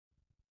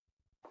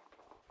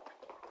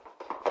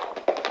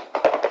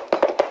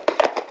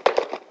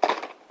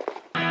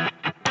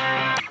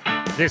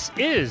This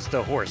is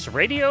the Horse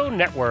Radio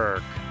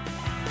Network.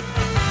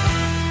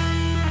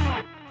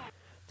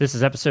 This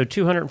is episode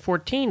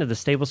 214 of the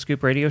Stable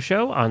Scoop Radio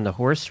Show on the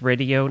Horse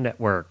Radio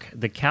Network,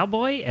 The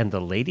Cowboy and the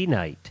Lady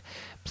Knight.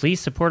 Please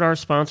support our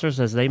sponsors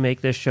as they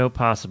make this show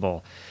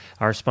possible.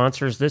 Our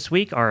sponsors this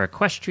week are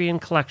Equestrian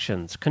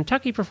Collections,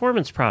 Kentucky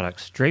Performance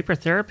Products, Draper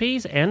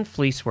Therapies, and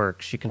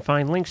Fleeceworks. You can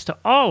find links to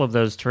all of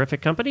those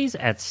terrific companies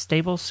at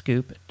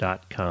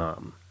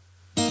stablescoop.com.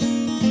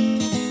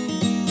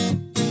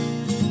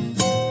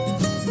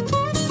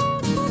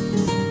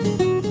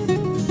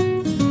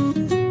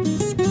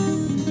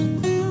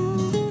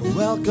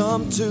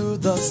 Welcome to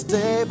the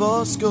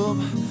Stable Scoop,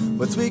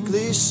 with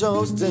weekly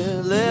shows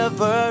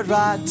delivered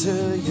right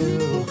to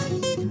you.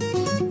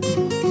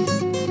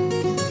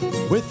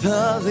 With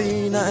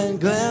Helena and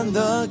Glenn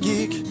the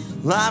Geek,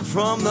 live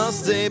from the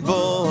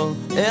stable,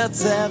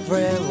 it's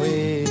every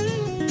week.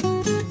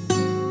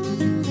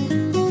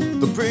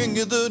 They'll bring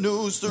you the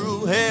news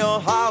through hail or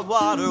high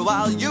water,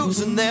 while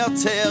using their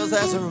tails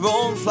as their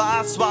own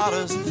fly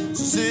swatters.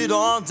 So sit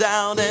on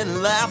down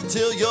and laugh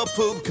till you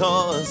poop,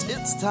 cause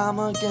it's time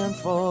again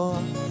for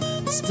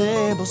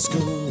Stable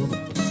Scoop.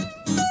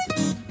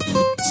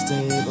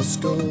 Stable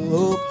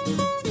Scoop.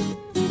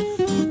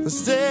 The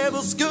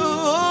Stable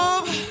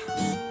Scoop.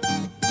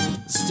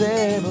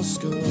 Stable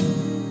Scoop.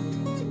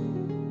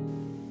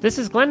 This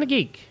is Glenn the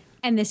Geek.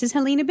 And this is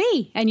Helena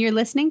B. And you're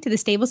listening to the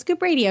Stable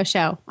Scoop Radio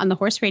Show on the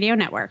Horse Radio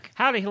Network.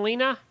 Howdy,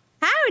 Helena.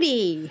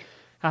 Howdy.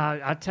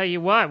 I'll tell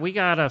you what, we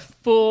got a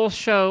full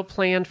show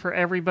planned for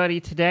everybody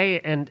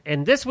today, and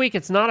this week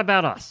it's not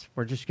about us.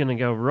 We're just going to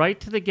go right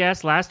to the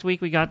guests. Last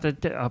week we got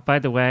the, by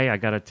the way, I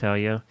got to tell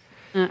you,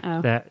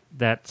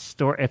 that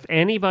story. If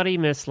anybody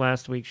missed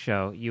last week's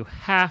show, you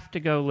have to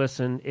go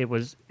listen. It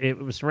was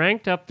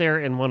ranked up there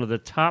in one of the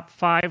top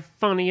 5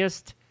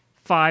 funniest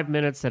 5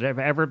 minutes that have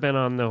ever been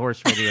on the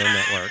Horse Radio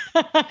Network.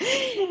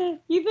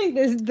 You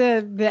think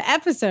the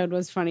episode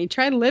was funny?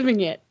 Try living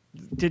it.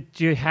 Did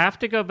you have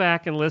to go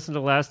back and listen to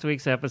last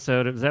week's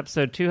episode? It was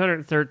episode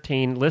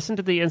 213. Listen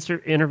to the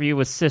interview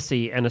with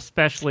Sissy, and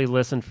especially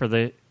listen for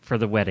the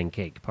wedding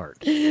cake part.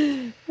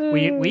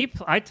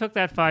 I took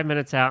that 5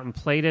 minutes out and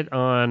played it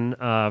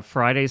on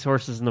Friday's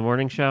Horses in the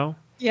Morning show.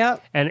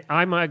 Yep. And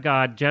my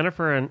God,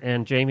 Jennifer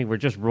and Jamie were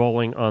just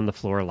rolling on the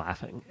floor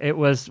laughing. It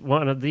was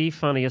one of the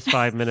funniest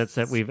 5 minutes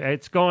that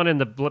it's gone in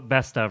the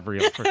best of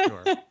reel for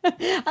sure.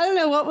 I don't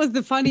know what was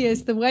the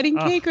funniest, the wedding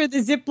cake or the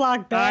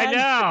Ziploc bag.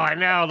 I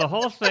know. The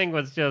whole thing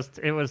was just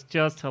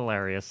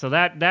hilarious. So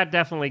that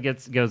definitely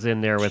goes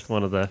in there with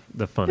one of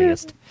the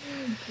funniest.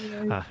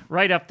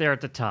 Right up there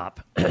at the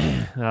top.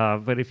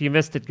 But if you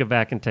missed it, go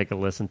back and take a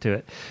listen to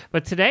it.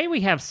 But today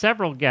we have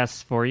several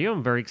guests for you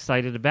I'm very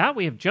excited about.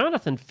 We have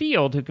Jonathan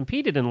Field, who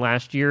competed in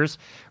last year's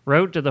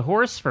Road to the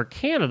Horse for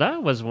Canada,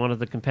 was one of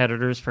the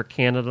competitors for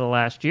Canada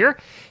last year.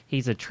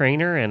 He's a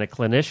trainer and a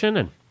clinician,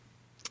 and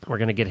we're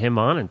going to get him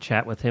on and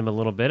chat with him a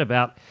little bit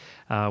about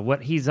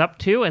what he's up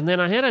to. And then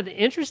I had an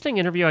interesting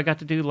interview I got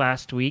to do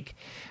last week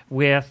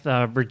with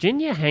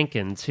Virginia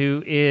Hankins,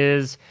 who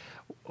is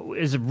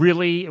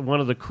really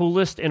one of the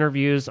coolest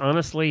interviews.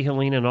 Honestly,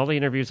 Helena, and all the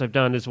interviews I've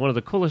done, is one of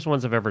the coolest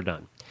ones I've ever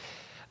done.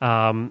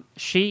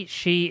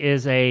 She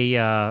is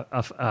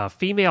a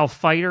female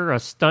fighter, a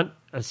stunt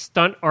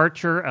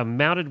archer, a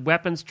mounted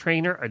weapons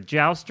trainer, a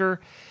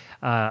jouster,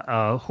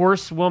 a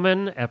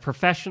horsewoman, a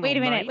professional. Wait a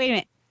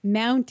minute.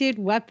 Mounted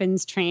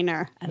weapons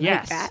trainer. I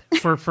like that.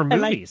 for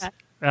movies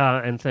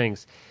and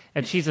things.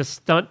 And she's a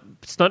stunt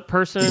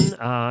person,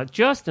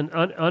 just an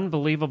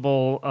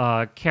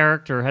unbelievable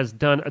character, has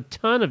done a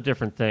ton of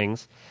different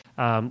things.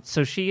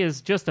 So she is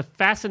just a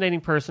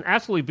fascinating person,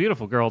 absolutely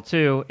beautiful girl,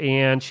 too.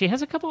 And she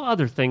has a couple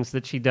other things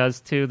that she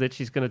does, too, that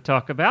she's going to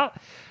talk about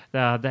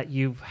that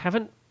you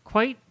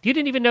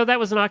didn't even know that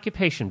was an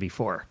occupation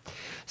before.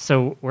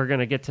 So we're going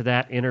to get to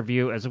that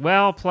interview as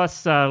well.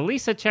 Plus,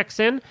 Lisa checks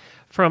in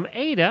from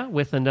Ada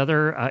with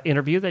another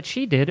interview that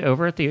she did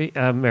over at the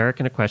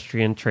American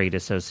Equestrian Trade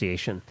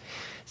Association.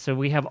 So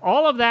we have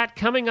all of that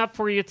coming up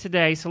for you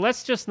today. So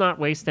let's just not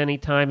waste any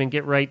time and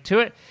get right to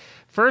it.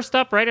 First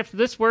up, right after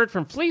this word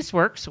from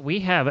Fleeceworks,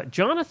 we have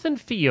Jonathan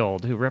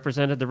Field, who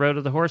represented the Road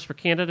of the Horse for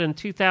Canada in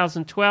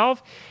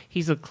 2012.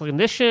 He's a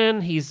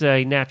clinician, he's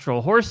a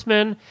natural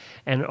horseman,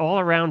 and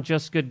all-around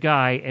just good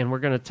guy. And we're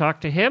going to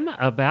talk to him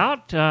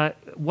about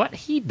what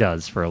he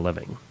does for a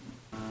living.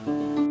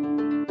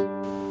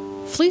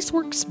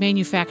 Fleeceworks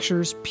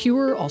manufactures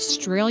pure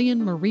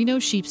Australian merino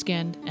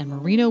sheepskin and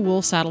merino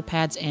wool saddle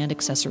pads and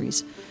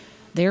accessories.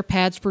 Their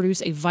pads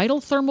produce a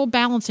vital thermal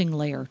balancing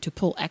layer to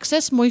pull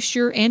excess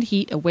moisture and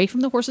heat away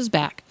from the horse's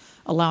back,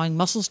 allowing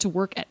muscles to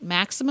work at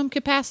maximum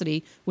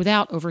capacity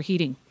without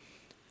overheating.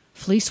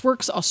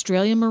 Fleeceworks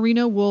Australian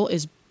merino wool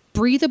is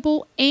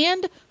breathable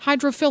and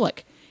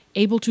hydrophilic,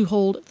 able to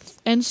hold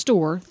and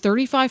store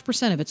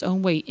 35% of its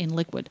own weight in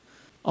liquid.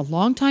 A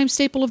longtime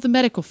staple of the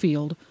medical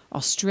field,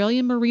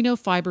 Australian merino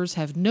fibers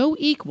have no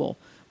equal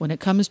when it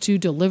comes to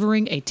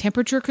delivering a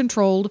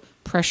temperature-controlled,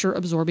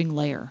 pressure-absorbing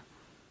layer.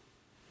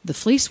 The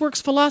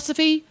Fleeceworks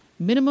philosophy: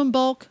 minimum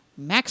bulk,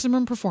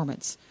 maximum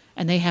performance,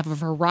 and they have a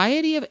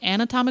variety of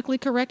anatomically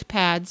correct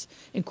pads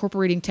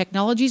incorporating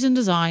technologies and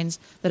designs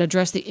that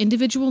address the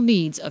individual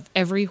needs of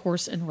every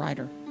horse and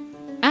rider.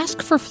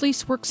 Ask for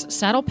Fleeceworks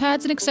saddle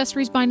pads and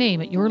accessories by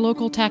name at your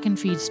local tack and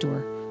feed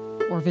store,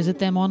 or visit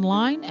them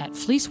online at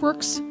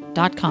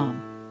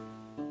fleeceworks.com.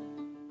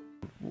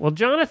 Well,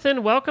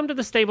 Jonathan, welcome to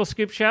the Stable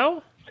Scoop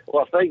Show.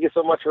 Well, thank you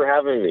so much for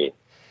having me.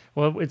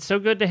 Well, it's so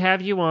good to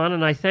have you on,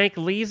 and I thank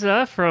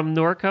Lisa from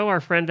Norco, our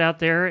friend out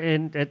there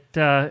at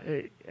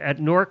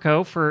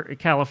Norco for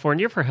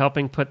California, for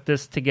helping put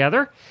this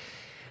together.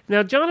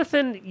 Now,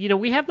 Jonathan,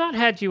 we have not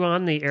had you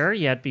on the air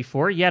yet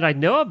I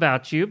know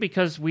about you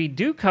because we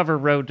do cover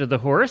Road to the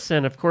Horse,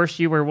 and of course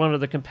you were one of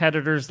the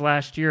competitors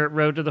last year at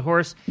Road to the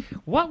Horse.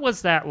 What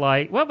was that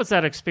like? What was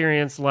that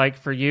experience like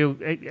for you?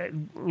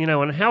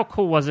 And how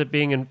cool was it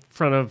being in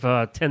front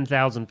of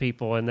 10,000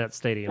 people in that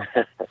stadium?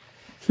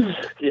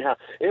 Yeah,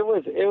 it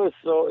was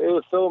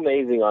so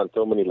amazing on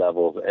so many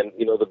levels, and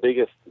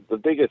the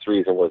biggest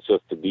reason was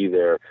just to be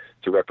there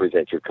to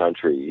represent your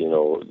country.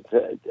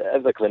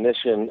 As a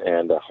clinician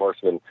and a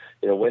horseman,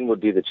 when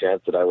would be the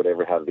chance that I would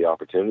ever have the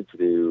opportunity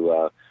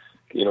to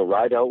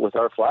ride out with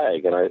our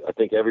flag? And I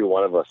think every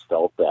one of us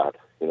felt that,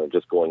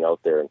 just going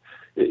out there and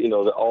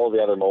all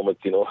the other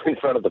moments, in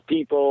front of the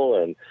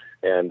people and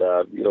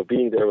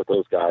being there with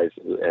those guys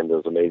and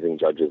those amazing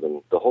judges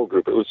and the whole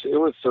group. It was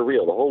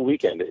surreal. The whole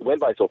weekend, it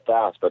went by so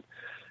fast, but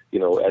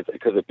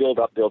because it built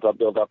up,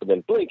 and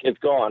then blink, it's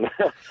gone.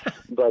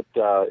 But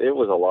it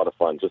was a lot of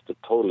fun. Just a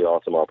totally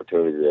awesome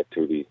opportunity that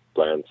Tootie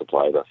Bland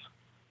supplied us.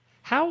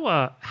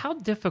 How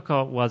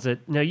difficult was it?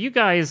 Now, you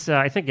guys,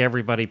 I think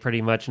everybody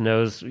pretty much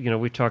knows,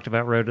 we talked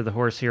about Road to the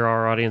Horse here.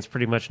 Our audience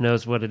pretty much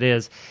knows what it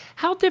is.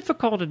 How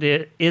difficult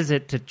is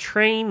it to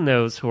train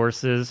those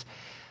horses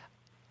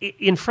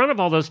in front of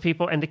all those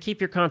people and to keep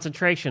your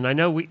concentration? I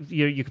know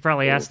you could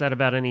probably ask that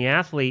about any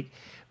athlete,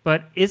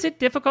 but is it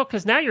difficult?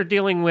 Because now you're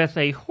dealing with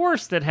a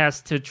horse that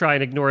has to try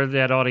and ignore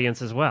that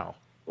audience as well.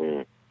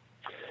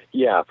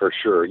 Yeah, for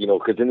sure.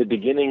 Because in the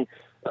beginning,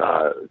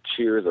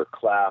 cheers or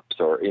claps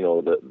or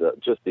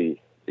the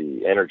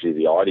energy of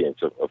the audience,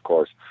 of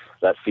course,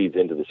 that feeds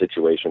into the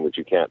situation which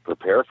you can't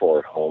prepare for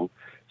at home.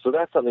 So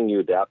that's something you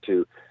adapt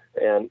to,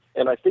 and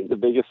I think the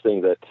biggest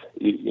thing that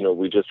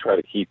we just try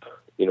to keep.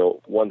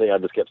 One thing I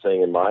just kept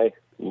saying in my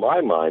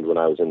mind when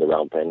I was in the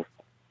round pen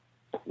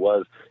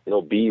was,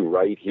 be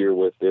right here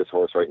with this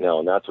horse right now,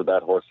 and that's what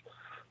that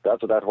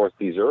horse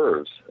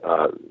deserves.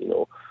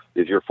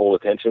 Is your full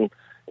attention.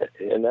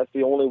 And that's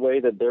the only way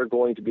that they're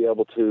going to be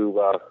able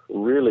to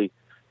really,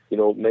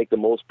 make the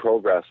most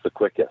progress the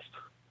quickest.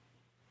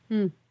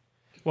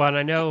 Well, and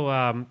I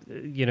know,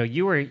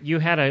 you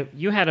had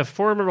a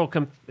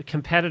formidable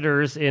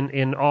competitors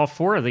in all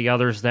four of the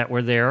others that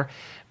were there,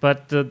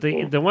 but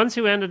the ones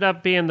who ended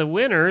up being the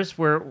winners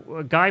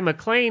were Guy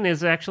McLean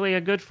is actually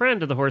a good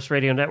friend of the Horse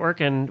Radio Network,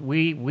 and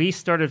we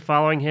started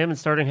following him and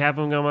started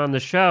having him on the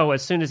show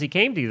as soon as he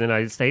came to the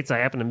United States. I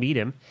happened to meet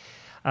him.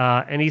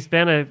 And he's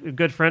been a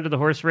good friend of the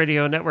Horse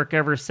Radio Network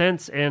ever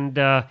since. And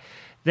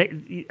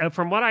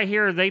from what I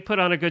hear, they put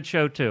on a good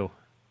show, too.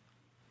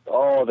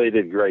 Oh, they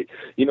did great.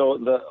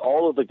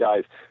 All of the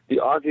guys, the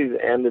Aussies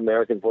and the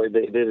American boys,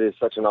 they did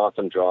such an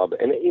awesome job.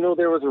 And,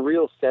 there was a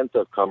real sense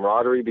of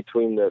camaraderie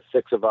between the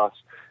six of us.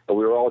 And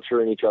we were all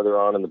cheering each other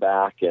on in the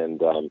back. And,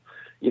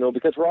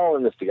 because we're all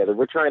in this together,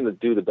 we're trying to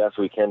do the best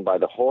we can by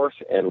the horse.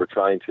 And we're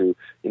trying to,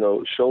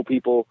 show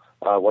people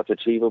what's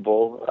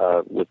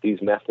achievable with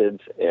these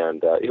methods.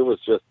 And it was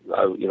just,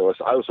 I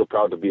was so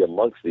proud to be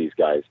amongst these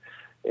guys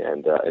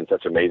and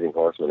such amazing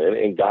horsemen.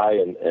 And Guy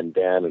and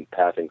Dan and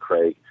Pat and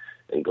Craig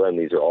and Glenn,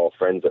 these are all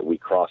friends that we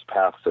cross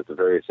paths at the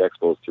various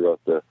expos throughout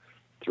the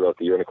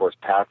year. And of course,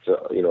 Pat's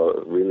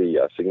really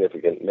a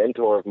significant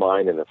mentor of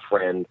mine and a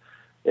friend.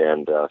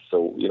 And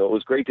so it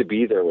was great to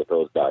be there with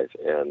those guys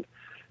and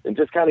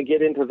just kind of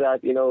get into that,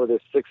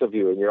 there's six of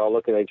you and you're all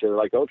looking at each other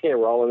like, okay,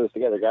 we're all in this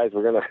together, guys.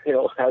 We're going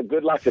to, have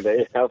good luck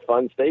today, have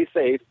fun, stay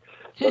safe.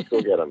 Let's go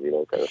get them,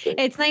 kind of thing.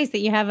 It's nice that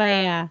you have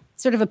a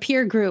sort of a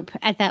peer group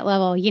at that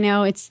level.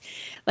 It's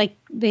like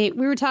we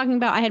were talking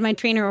about, I had my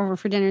trainer over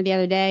for dinner the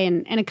other day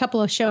and a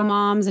couple of show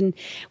moms, and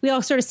we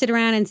all sort of sit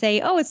around and say,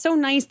 oh, it's so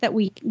nice that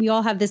we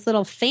all have this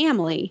little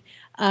family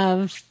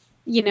of,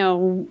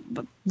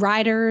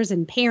 riders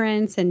and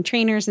parents and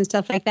trainers and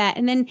stuff like that.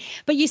 And then,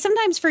 but you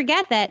sometimes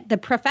forget that the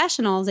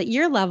professionals at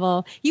your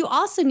level, you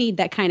also need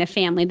that kind of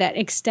family, that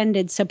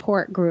extended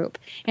support group.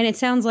 And it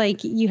sounds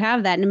like you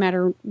have that no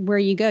matter where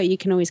you go. You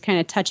can always kind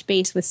of touch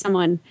base with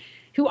someone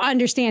who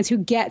understands, who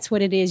gets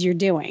what it is you're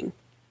doing.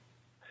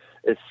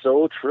 It's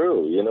so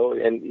true,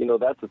 and,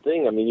 that's the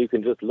thing. I mean, you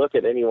can just look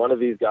at any one of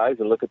these guys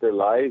and look at their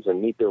lives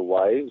and meet their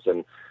wives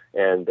and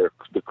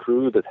the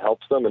crew that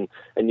helps them,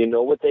 and you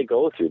know what they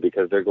go through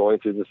because they're going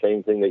through the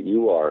same thing that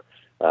you are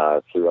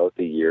throughout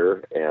the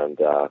year, and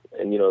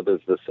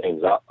there's the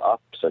same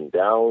ups and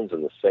downs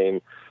and the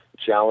same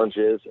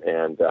challenges,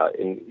 and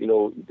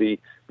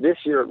this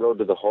year at Road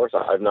to the Horse,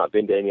 I've not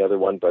been to any other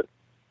one, but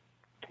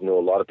a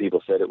lot of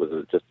people said it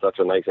was just such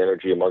a nice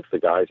energy amongst the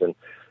guys, and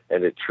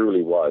it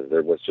truly was.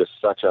 There was just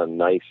such a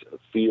nice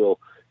feel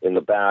in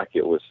the back.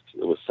 It was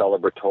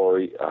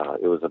celebratory.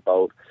 It was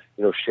about,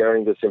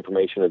 sharing this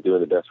information and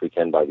doing the best we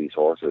can by these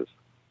horses.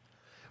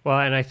 Well,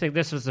 and I think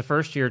this was the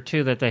first year,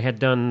 too, that they had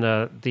done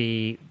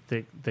the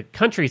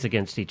countries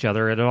against each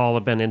other. It had all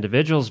been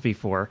individuals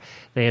before.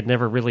 They had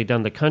never really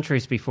done the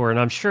countries before, and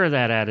I'm sure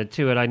that added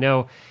to it. I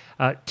know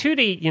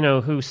Tootie,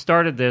 who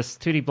started this,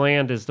 Tootie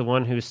Bland is the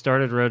one who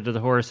started Road to the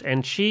Horse,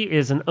 and she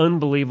is an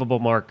unbelievable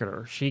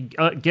marketer. She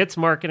gets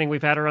marketing.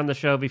 We've had her on the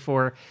show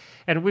before,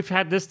 and we've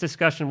had this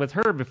discussion with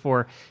her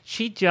before.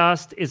 She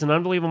just is an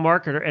unbelievable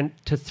marketer, and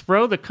to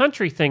throw the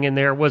country thing in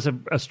there was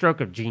a stroke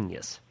of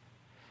genius.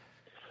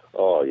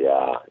 Oh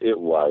yeah,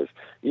 it was.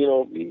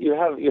 You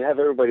have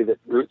everybody that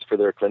roots for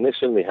their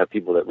clinician. They have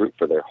people that root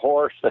for their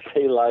horse that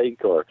they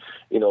like, or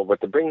But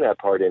to bring that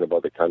part in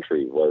about the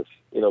country was,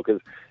 because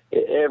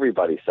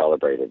everybody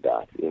celebrated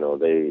that.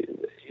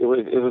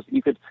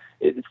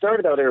 It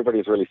started out everybody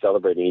was really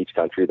celebrating each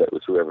country that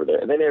was whoever there,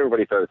 and then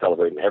everybody started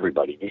celebrating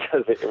everybody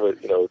because it was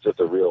it's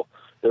just a real.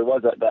 There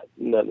was that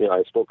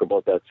I spoke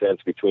about that sense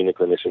between the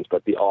clinicians,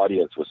 but the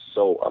audience was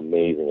so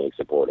amazingly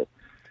supportive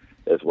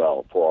as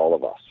well for all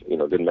of us.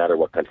 Didn't matter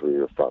what country we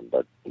were from,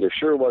 but there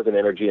sure was an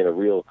energy and a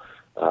real,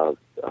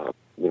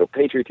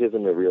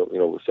 patriotism, a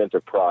real, sense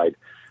of pride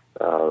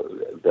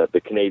that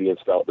the Canadians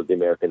felt, that the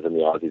Americans and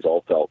the Aussies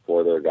all felt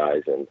for their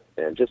guys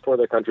and just for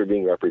their country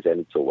being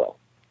represented so well.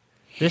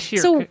 This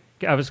year,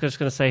 I was just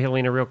going to say,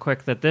 Helena, real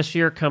quick, that this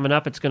year coming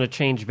up, it's going to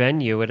change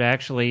venue. It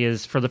actually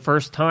is, for the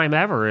first time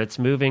ever, it's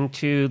moving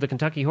to the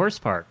Kentucky Horse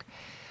Park.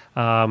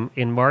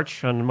 In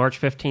March, on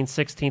March 15th,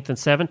 16th, and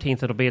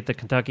 17th, it'll be at the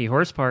Kentucky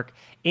Horse Park.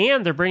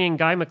 And they're bringing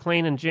Guy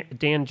McLean and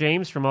Dan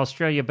James from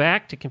Australia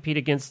back to compete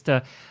against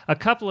a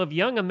couple of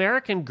young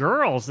American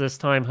girls this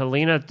time,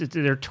 Helena.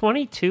 They're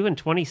 22 and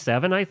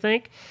 27, I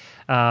think.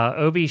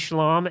 Obi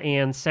Schlamm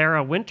and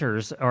Sarah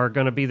Winters are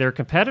going to be their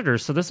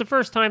competitors. So this is the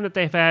first time that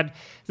they've had,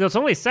 it's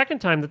only the second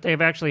time that they've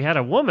actually had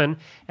a woman,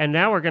 and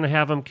now we're going to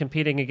have them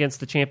competing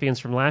against the champions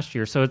from last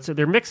year. So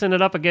they're mixing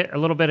it up a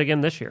little bit again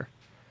this year.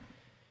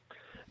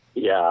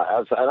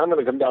 Yeah, and I'm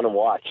going to come down and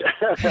watch.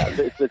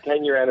 It's the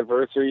 10-year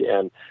anniversary,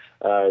 and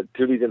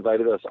Tootie's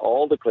invited us,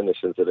 all the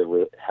clinicians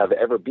that have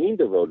ever been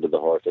to Road to the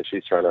Horse, and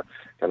she's trying to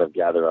kind of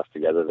gather us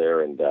together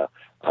there. And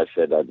I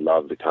said I'd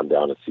love to come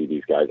down and see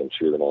these guys and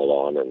cheer them all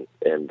on,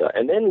 and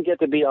then get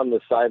to be on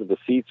the side of the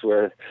seats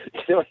where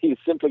you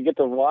simply get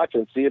to watch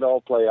and see it all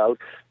play out,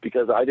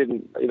 because I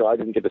didn't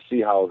get to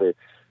see how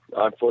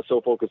I'm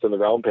so focused on the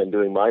round pen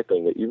doing my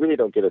thing that you really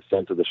don't get a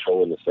sense of the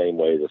show in the same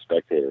way as a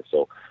spectator.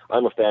 So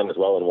I'm a fan as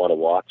well and want to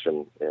watch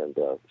and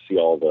see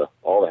all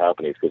the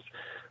happenings, because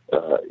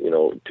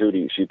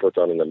Tootie, she puts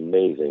on an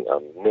amazing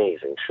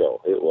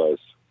show. It was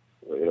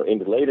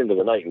late into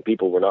the night and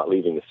people were not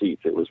leaving the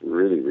seats. It was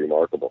really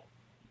remarkable.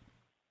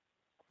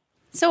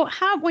 So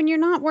when you're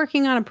not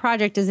working on a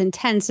project as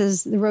intense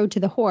as the Road to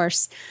the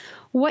Horse,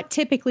 what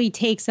typically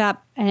takes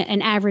up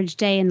an average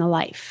day in the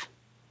life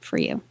for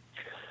you?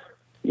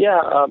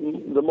 Yeah,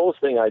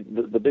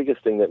 the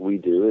biggest thing that we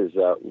do is,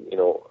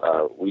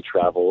 we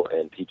travel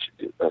and teach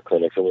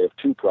clinics, and we have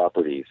two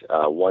properties,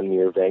 one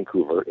near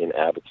Vancouver in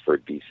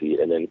Abbotsford,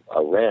 BC, and then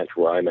a ranch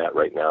where I'm at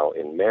right now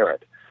in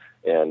Merritt,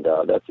 and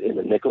that's in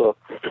the Nicola,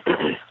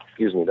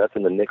 that's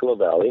in the Nicola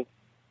Valley,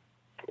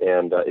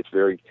 and it's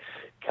very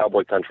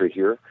cowboy country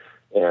here,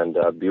 and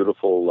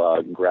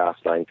beautiful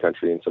grassland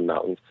country and some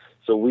mountains.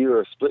 So we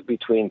are split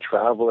between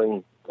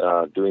traveling,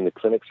 doing the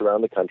clinics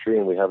around the country,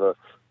 and we have a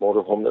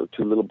motorhome that with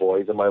two little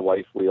boys and my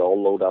wife. We all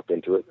load up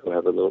into it. We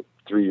have a little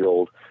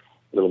 3-year-old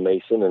little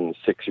Mason and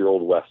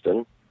 6-year-old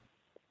Weston,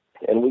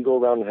 and we go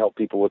around and help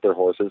people with their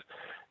horses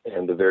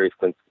and the various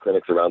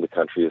clinics around the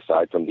country,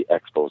 aside from the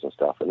expos and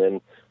stuff. And then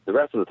the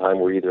rest of the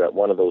time we're either at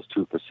one of those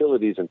two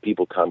facilities, and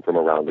people come from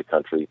around the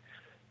country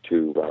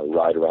to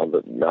ride around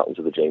the mountains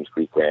of the James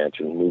Creek Ranch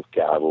and move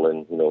cattle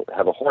and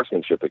have a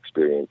horsemanship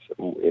experience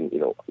in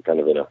kind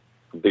of in a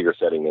bigger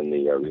setting in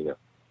the arena.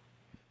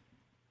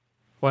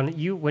 When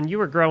you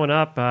were growing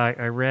up,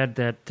 I read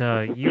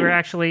that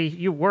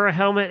you wore a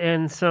helmet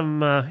and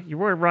you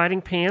wore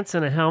riding pants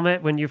and a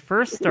helmet when you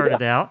first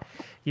started out.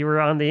 You were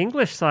on the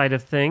English side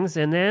of things,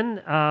 and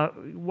then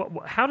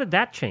how did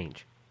that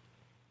change?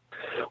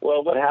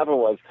 Well, what happened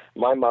was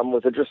my mom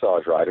was a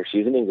dressage rider.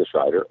 She's an English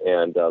rider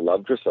and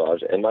loved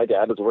dressage, and my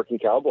dad was a working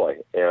cowboy,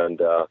 and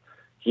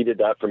he did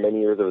that for many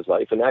years of his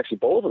life. And actually,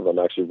 both of them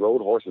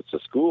rode horses to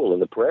school in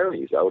the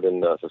prairies out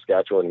in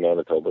Saskatchewan and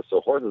Manitoba.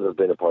 So horses have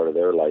been a part of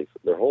their life,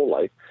 their whole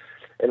life.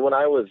 And when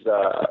I was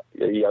a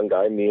young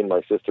guy, me and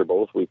my sister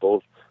we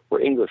both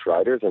were English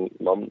riders, and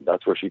Mom,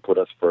 that's where she put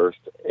us first.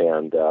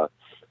 And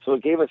so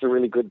it gave us a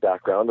really good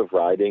background of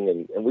riding,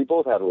 and we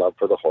both had a love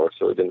for the horse,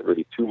 so it didn't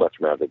really too much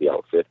matter the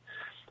outfit.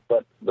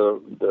 But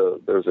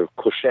there's a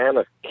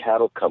Coshana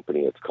Cattle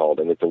Company, it's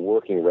called, and it's a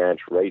working ranch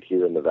right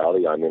here in the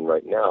valley I'm in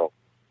right now.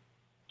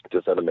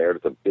 Just out of Merritt.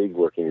 It's a big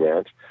working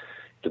ranch.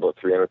 It's about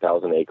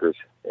 300,000 acres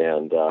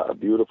and a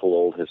beautiful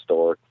old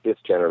historic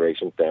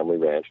 5th-generation family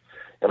ranch.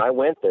 And I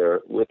went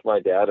there with my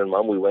dad and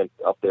Mom. We went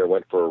up there,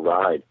 went for a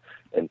ride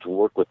and to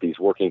work with these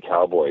working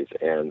cowboys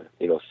and,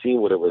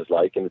 seeing what it was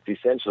like. And it's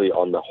essentially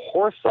on the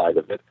horse side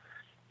of it,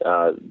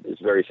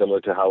 it's very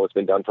similar to how it's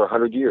been done for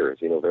 100 years,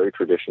 very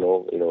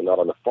traditional, not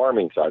on the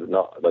farming side,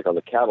 not like on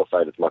the cattle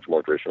side, it's much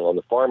more traditional. On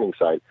the farming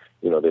side,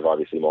 they've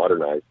obviously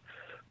modernized.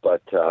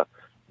 But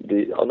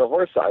on the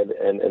horse side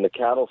and the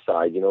cattle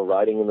side,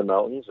 riding in the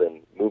mountains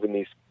and moving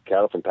these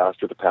cattle from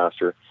pasture to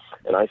pasture.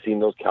 And I seen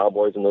those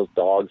cowboys and those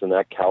dogs in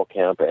that cow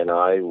camp, and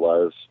I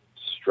was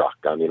struck.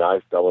 I mean,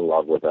 I fell in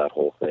love with that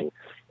whole thing.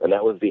 And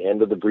that was the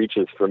end of the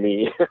breeches for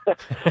me.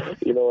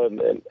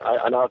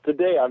 Now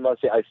today, I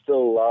must say, I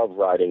still love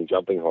riding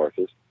jumping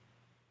horses.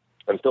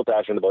 I'm still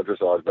passionate about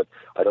dressage, but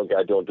I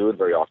don't do it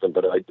very often.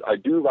 But I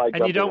do ride.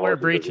 And you don't wear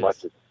breeches.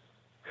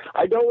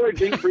 I don't wear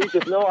big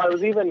breeches. No, I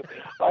even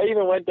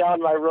went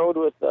down my road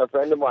with a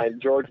friend of mine,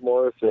 George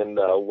Morris, in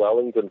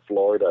Wellington,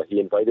 Florida. He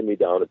invited me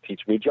down to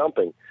teach me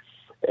jumping.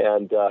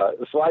 And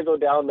so I go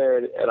down there,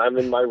 and I'm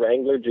in my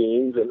Wrangler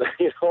jeans, and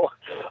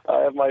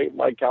I have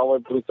my cowboy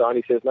boots on.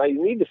 He says, "Now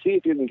you need to see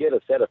if you can get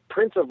a set of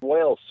Prince of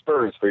Wales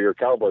spurs for your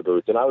cowboy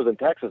boots." And I was in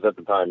Texas at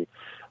the time.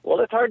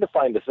 Well, it's hard to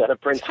find a set of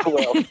Prince of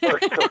Wales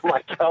spurs for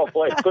my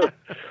cowboy boots.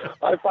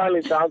 I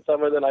finally found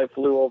some, and then I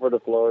flew over to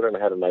Florida and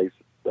had a nice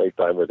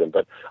time with him.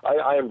 But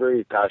I am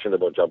very passionate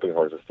about jumping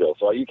horses still.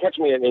 So you catch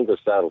me in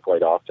English saddle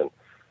quite often.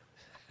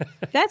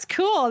 That's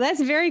cool.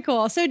 That's very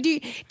cool. So do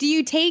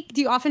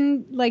you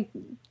often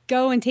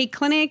go and take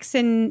clinics,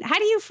 and how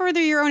do you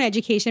further your own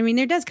education? I mean,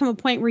 there does come a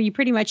point where you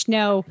pretty much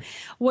know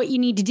what you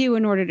need to do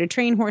in order to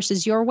train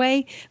horses your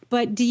way,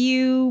 but do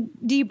you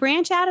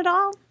branch out at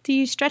all? Do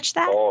you stretch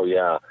that? Oh,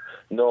 yeah.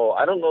 No,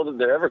 I don't know that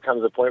there ever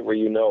comes a point where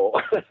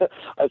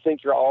I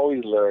think you're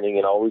always learning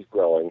and always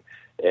growing.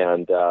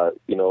 And,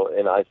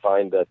 and I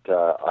find that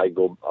I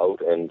go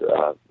out and,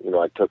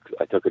 I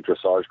took a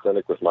dressage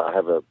clinic with I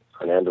have an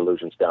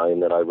Andalusian stallion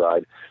that I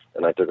ride,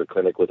 and I took a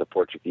clinic with a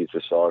Portuguese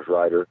dressage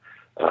rider.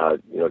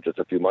 Just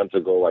a few months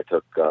ago, I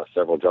took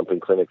several jumping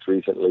clinics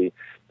recently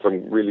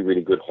from really,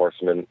 really good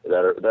horsemen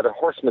that are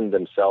horsemen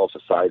themselves,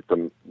 aside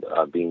from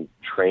being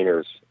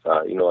trainers.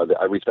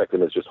 I respect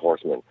them as just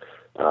horsemen.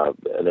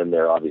 And then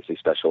they're obviously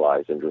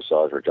specialized in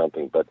dressage or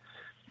jumping. But,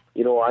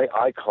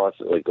 I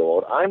constantly go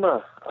out. I'm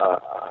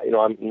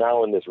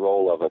now in this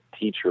role of a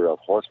teacher of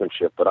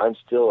horsemanship, but I'm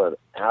still an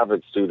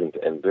avid student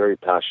and very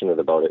passionate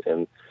about it,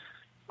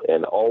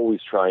 and always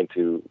trying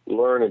to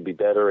learn and be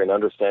better and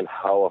understand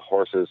how a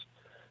horse's,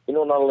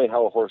 not only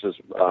how a horse's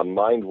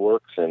mind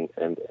works and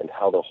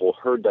how the whole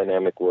herd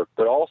dynamic works,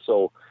 but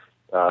also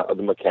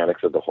the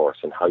mechanics of the horse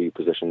and how you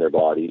position their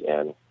body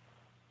and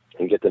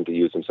get them to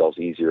use themselves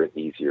easier and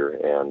easier.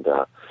 And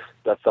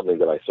that's something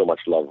that I so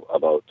much love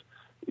about,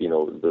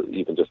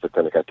 even just the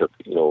clinic I took,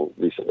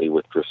 recently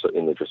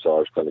in the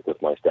dressage clinic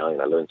with my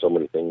stallion. I learned so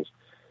many things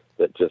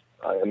that just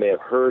I may have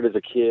heard as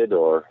a kid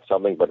or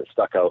something, but it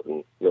stuck out,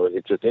 and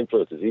it just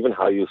influences even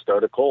how you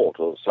start a colt.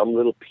 So some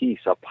little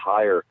piece up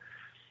higher,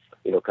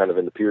 kind of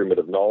in the pyramid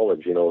of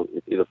knowledge,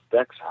 it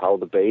affects how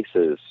the base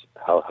is,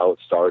 how it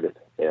started,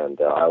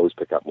 and I always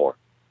pick up more.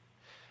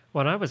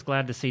 Well, I was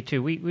glad to see,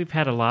 too, we've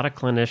had a lot of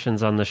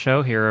clinicians on the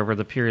show here over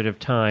the period of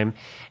time.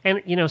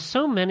 And,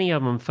 so many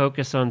of them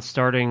focus on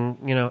starting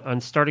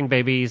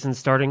babies and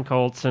starting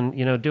colts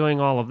and, doing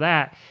all of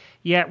that.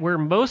 Yet where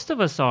most of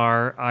us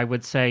are, I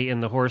would say, in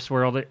the horse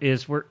world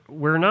is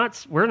we're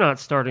not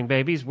starting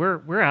babies.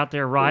 We're out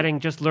there riding,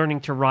 just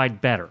learning to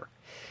ride better.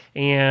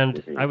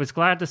 And I was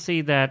glad to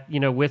see that,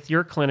 with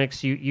your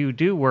clinics, you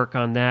do work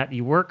on that.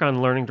 You work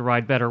on learning to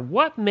ride better.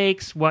 What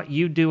makes what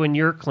you do in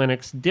your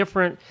clinics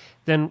different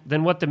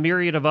than what the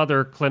myriad of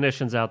other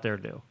clinicians out there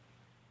do?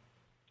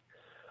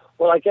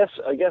 Well, I guess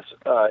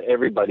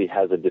everybody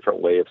has a different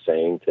way of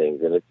saying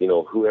things, and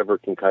whoever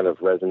can kind of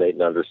resonate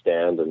and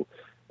understand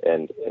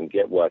and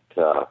get what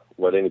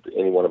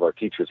any one of our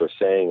teachers are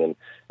saying, and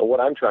what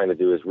I'm trying to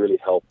do is really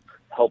help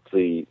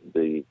the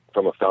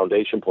from a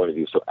foundation point of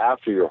view. So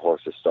after your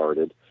horse has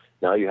started,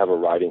 now you have a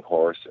riding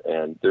horse,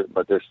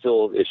 but there's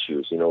still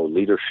issues,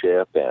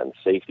 leadership and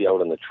safety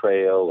out on the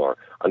trail, or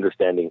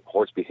understanding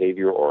horse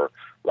behavior or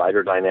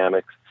rider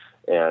dynamics,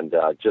 and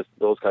just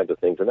those kinds of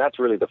things. And that's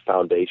really the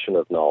foundation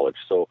of knowledge.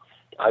 So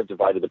I've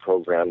divided the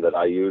program that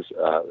I use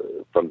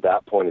from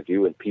that point of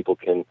view, and people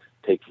can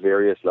take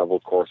various level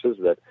courses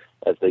that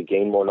as they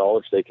gain more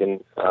knowledge, they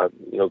can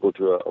go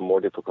through a more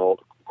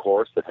difficult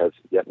course that has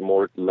yet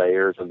more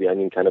layers of the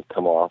onion kind of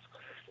come off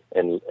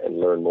and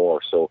learn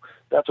more. So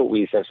that's what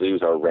we essentially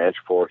use our ranch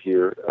for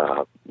here.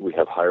 We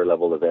have higher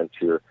level events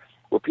here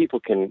where people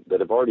that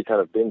have already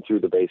kind of been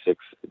through the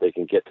basics, they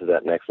can get to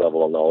that next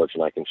level of knowledge,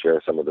 and I can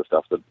share some of the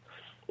stuff that,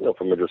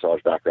 from a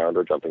dressage background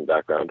or jumping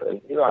background.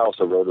 And, I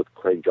also rode with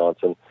Craig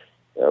Johnson,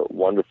 a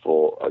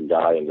wonderful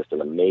guy and just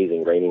an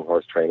amazing reining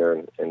horse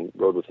trainer, and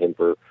rode with him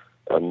for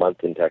a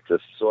month in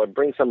Texas. So I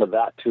bring some of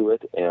that to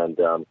it, and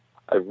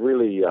I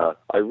really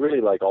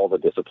like all the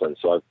disciplines.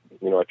 So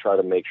I try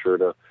to make sure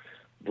to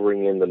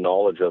bring in the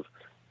knowledge of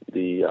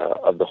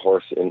the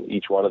horse in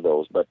each one of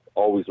those, but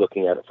always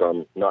looking at it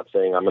from not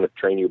saying I'm going to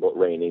train you about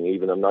reining,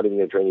 I'm not even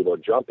going to train you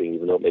about jumping,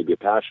 even though it may be a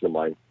passion of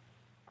mine.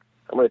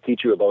 I'm going to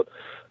teach you about,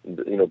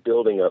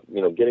 building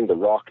getting the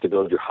rock to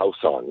build your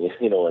house on,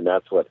 and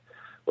that's what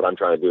I'm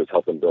trying to do is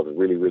help them build a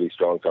really, really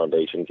strong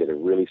foundation, get a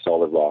really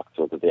solid rock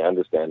so that they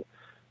understand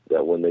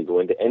that when they go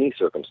into any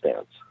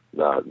circumstance,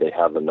 they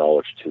have the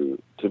knowledge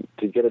to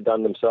get it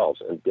done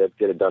themselves and get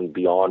it done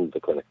beyond the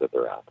clinic that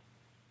they're at.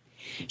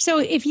 So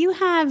if you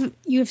have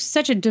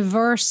such a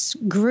diverse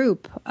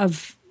group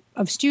of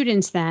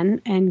students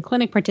then and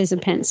clinic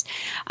participants,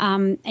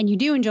 and you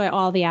do enjoy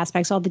all the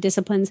aspects, all the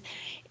disciplines,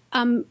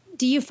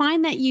 do you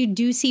find that you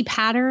do see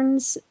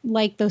patterns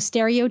like those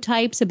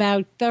stereotypes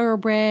about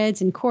thoroughbreds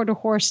and quarter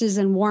horses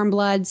and warm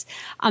bloods?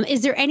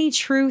 Is there any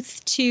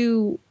truth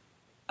to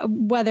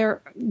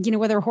whether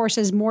a horse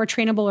is more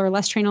trainable or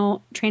less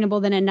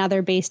trainable than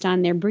another based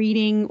on their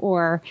breeding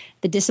or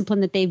the discipline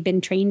that they've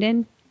been trained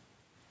in?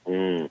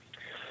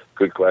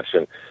 Good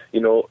question.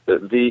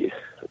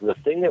 The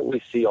thing that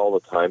we see all the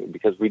time,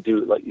 because we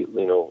do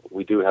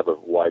have a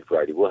wide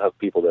variety. We'll have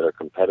people that are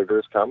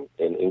competitors come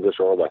in English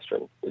or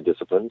Western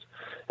disciplines,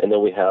 and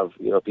then we have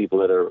people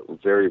that are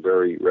very,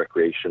 very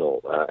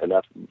recreational, and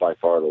that's by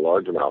far the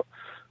large amount.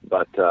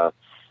 But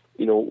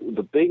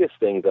the biggest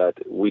thing that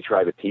we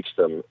try to teach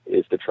them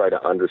is to try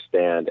to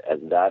understand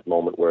at that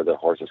moment where the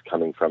horse is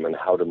coming from and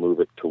how to move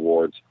it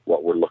towards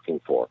what we're looking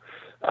for.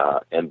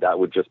 And that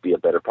would just be a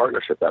better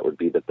partnership. That would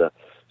be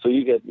so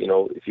you get,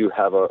 if you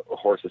have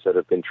horses that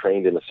have been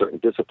trained in a certain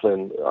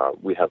discipline,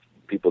 we have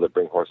people that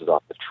bring horses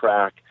off the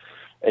track,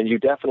 and you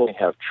definitely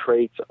have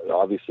traits,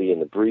 obviously in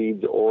the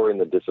breeds or in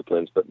the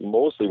disciplines, but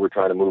mostly we're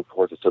trying to move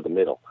horses to the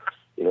middle.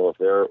 If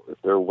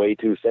they're way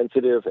too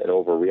sensitive and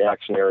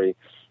overreactionary,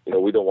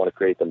 we don't want to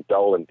create them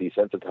dull and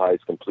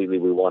desensitized completely.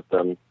 We want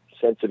them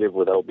sensitive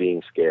without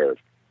being scared.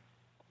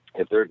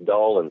 If they're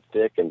dull and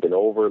thick and been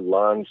over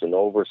lunged and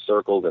over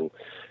circled and,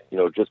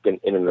 just been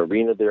in an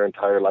arena their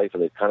entire life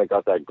and they've kind of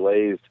got that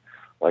glazed,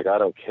 like, I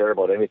don't care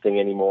about anything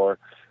anymore.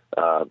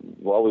 We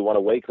want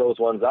to wake those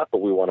ones up,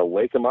 but we want to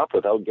wake them up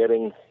without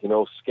getting,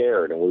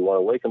 scared. And we want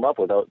to wake them up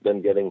without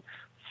them getting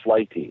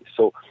flighty.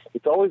 So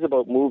it's always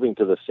about moving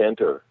to the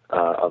center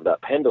of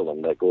that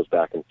pendulum that goes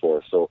back and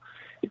forth. So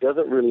it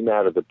doesn't really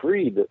matter the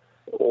breed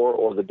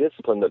or the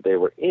discipline that they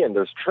were in.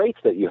 There's traits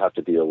that you have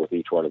to deal with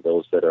each one of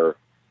those that are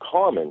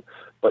common.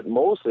 But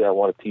mostly I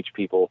want to teach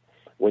people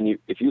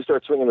if you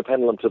start swinging the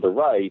pendulum to the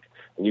right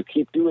and you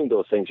keep doing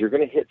those things, you're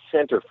going to hit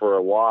center for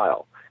a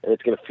while and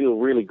it's going to feel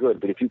really good.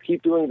 But if you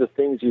keep doing the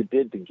things you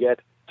did to get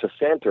to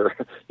center,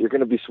 you're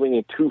going to be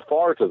swinging too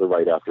far to the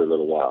right after a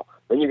little while.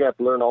 Then you're going to have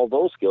to learn all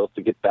those skills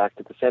to get back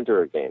to the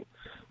center again.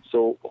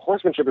 So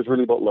horsemanship is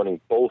really about learning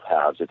both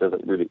halves. It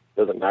doesn't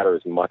matter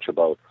as much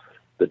about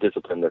the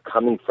discipline they're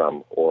coming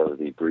from or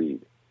the breed.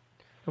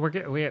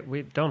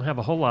 We don't have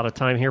a whole lot of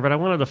time here, but I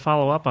wanted to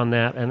follow up on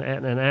that and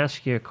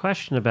ask you a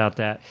question about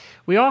that.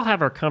 We all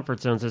have our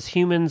comfort zones. As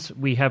humans,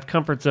 we have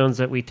comfort zones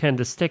that we tend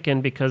to stick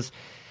in because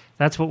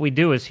that's what we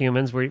do as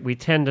humans. We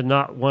tend to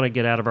not want to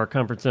get out of our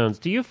comfort zones.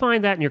 Do you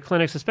find that in your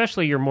clinics,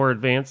 especially your more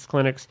advanced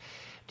clinics?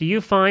 Do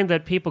you find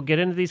that people get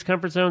into these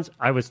comfort zones?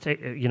 I was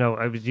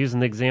using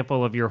the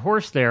example of your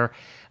horse there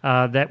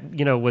that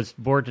was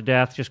bored to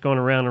death, just going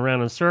around and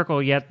around in a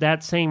circle. Yet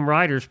that same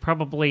rider's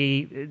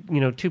probably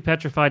too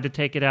petrified to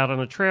take it out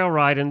on a trail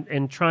ride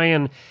and try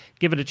and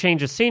give it a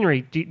change of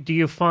scenery. Do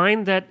you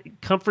find that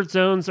comfort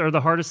zones are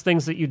the hardest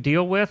things that you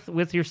deal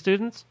with your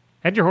students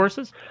and your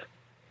horses?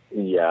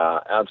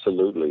 Yeah,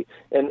 absolutely.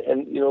 And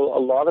a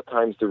lot of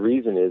times the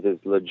reason is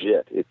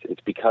legit.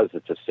 It's because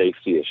it's a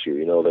safety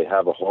issue. They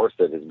have a horse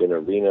that has been in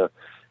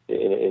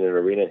an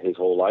arena his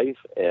whole life,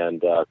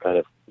 and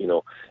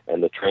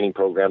and the training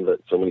program that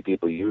so many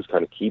people use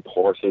kind of keep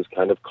horses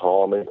kind of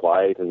calm and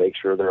quiet and make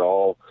sure they're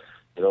all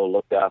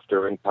looked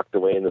after and tucked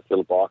away in this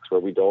little box where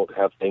we don't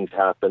have things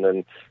happen.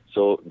 And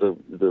so the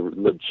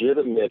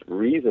legitimate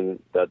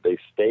reason that they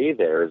stay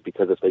there is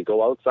because if they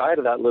go outside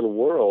of that little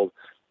world,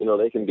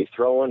 they can be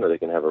thrown or they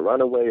can have a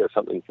runaway or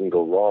something can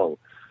go wrong.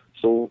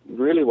 So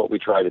really what we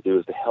try to do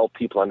is to help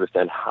people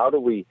understand how do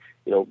we,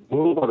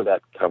 move out of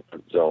that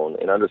comfort zone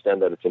and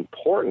understand that it's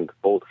important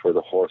both for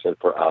the horse and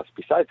for us.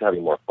 Besides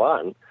having more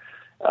fun,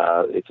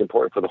 it's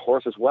important for the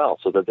horse as well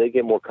so that they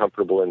get more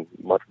comfortable in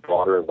much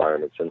broader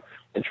environments and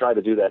try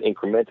to do that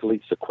incrementally,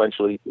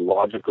 sequentially,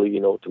 logically,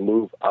 to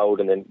move out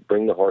and then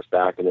bring the horse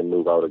back and then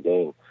move out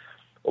again.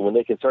 And when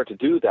they can start to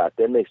do that,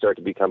 then they start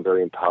to become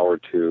very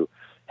empowered to,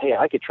 hey,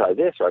 I could try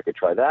this or I could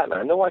try that, and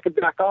I know I could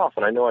back off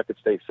and I know I could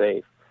stay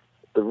safe.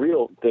 The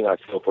real thing I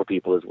feel for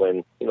people is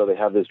when, they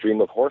have this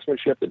dream of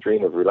horsemanship, the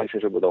dream of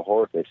relationship with a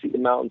horse, and they see the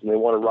mountains and they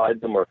want to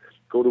ride them or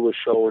go to a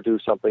show or do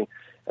something,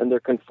 and they're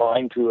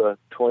confined to a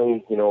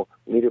 20,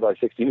 meter by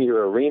 60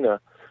 meter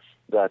arena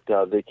that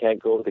they can't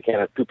go, they can't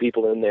have two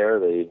people in there,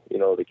 they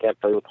can't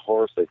play with the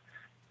horse, they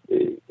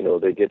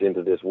get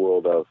into this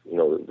world of,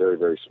 very,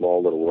 very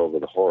small little world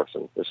with a horse,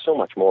 and there's so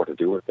much more to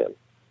do with them.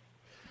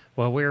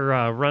 Well,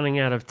 we're running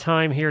out of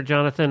time here,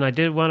 Jonathan. I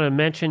did want to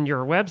mention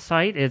your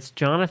website. It's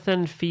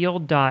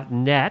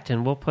jonathanfield.net,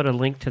 and we'll put a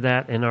link to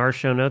that in our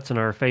show notes and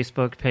our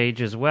Facebook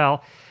page as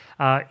well.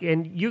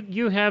 And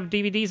you have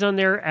DVDs on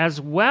there as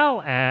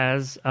well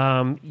as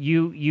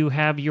you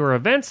have your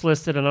events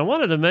listed. And I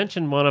wanted to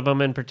mention one of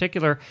them in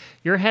particular.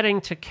 You're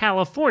heading to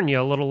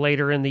California a little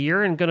later in the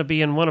year and going to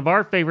be in one of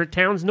our favorite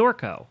towns,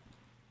 Norco.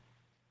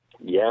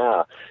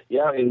 Yeah.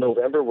 In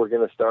November, we're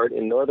going to start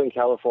in Northern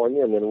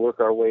California and then work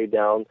our way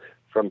down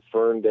from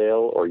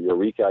Ferndale or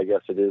Eureka, I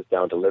guess it is,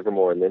 down to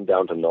Livermore and then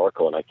down to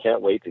Norco. And I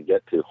can't wait to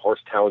get to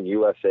Horsetown,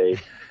 USA.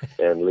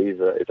 And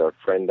Lisa is our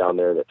friend down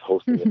there that's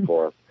hosting it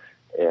for us.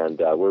 And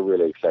we're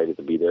really excited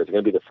to be there. It's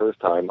going to be the first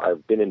time.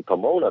 I've been in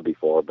Pomona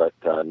before, but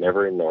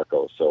never in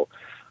Norco. So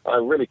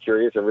I'm really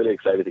curious. I'm really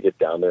excited to get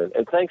down there.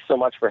 And thanks so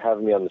much for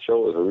having me on the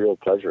show. It was a real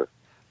pleasure.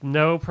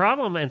 No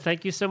problem, and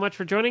thank you so much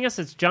for joining us.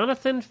 It's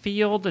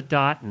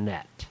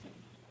jonathanfield.net.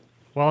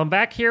 Well, I'm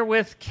back here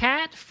with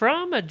Kat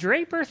from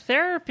Draper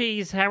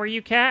Therapies. How are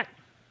you, Kat?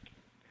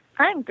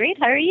 I'm great.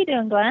 How are you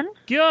doing, Glenn?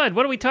 Good.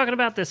 What are we talking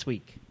about this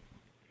week?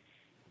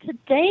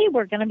 Today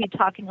we're going to be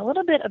talking a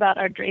little bit about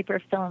our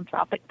Draper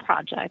Philanthropic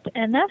Project,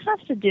 and that has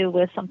to do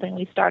with something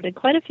we started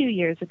quite a few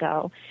years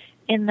ago,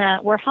 in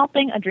that we're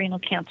helping adrenal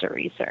cancer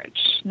research.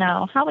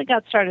 Now, how we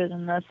got started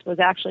in this was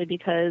actually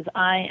because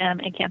I am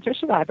a cancer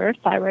survivor,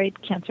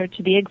 thyroid cancer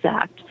to be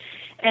exact,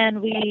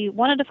 and we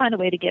wanted to find a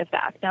way to give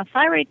back. Now,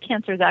 thyroid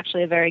cancer is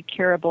actually a very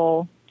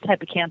curable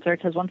type of cancer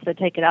because once they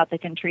take it out, they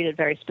can treat it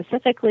very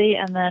specifically,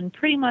 and then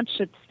pretty much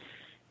it's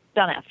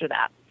done after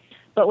that.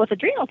 But with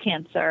adrenal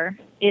cancer,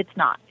 it's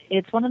not.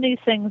 It's one of these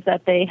things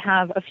that they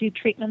have a few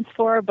treatments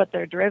for, but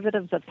they're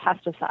derivatives of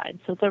pesticides.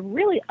 So it's a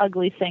really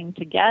ugly thing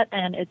to get,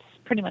 and it's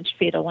pretty much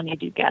fatal when you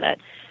do get it.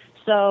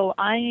 So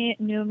I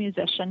knew a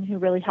musician who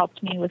really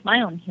helped me with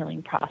my own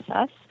healing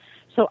process.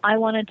 So I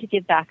wanted to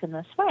give back in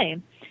this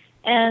way.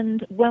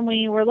 And when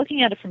we were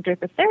looking at it from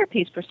Draper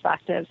Therapies'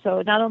 perspective,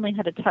 so not only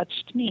had it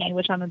touched me,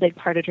 which I'm a big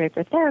part of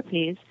Draper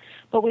Therapies,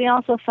 but we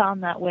also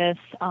found that with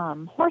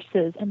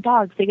horses and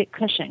dogs, they get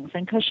Cushing's.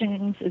 And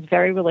Cushing's is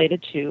very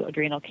related to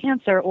adrenal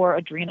cancer or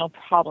adrenal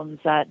problems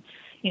that,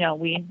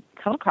 we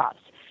come across.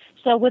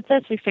 So with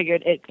this, we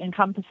figured it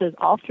encompasses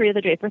all three of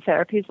the Draper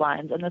Therapies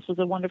lines, and this was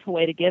a wonderful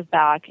way to give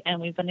back.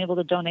 And we've been able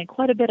to donate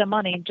quite a bit of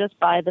money just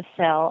by the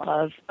sale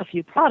of a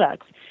few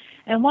products.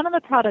 And one of the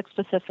products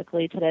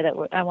specifically today that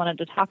I wanted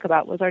to talk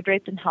about was our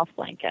Draped in Health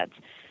blankets.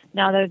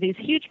 Now, they're these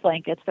huge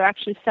blankets. They're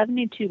actually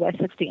 72 by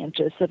 60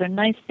 inches, so they're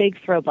nice big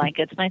throw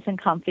blankets, nice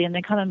and comfy, and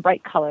they come in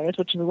bright colors,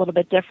 which is a little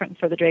bit different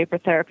for the Draper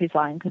Therapies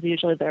line because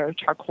usually they're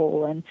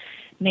charcoal and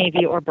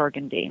navy or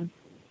burgundy.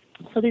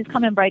 So these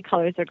come in bright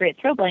colors. They're great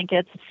throw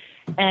blankets,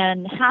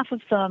 and half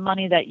of the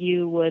money that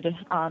you would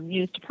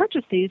use to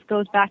purchase these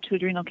goes back to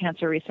adrenal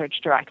cancer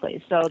research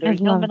directly. So there's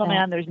no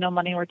middleman. There's no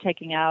money we're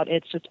taking out.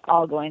 It's just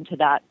all going to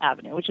that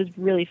avenue, which is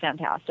really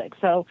fantastic.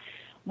 So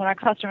when our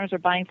customers are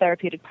buying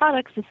therapeutic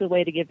products, this is a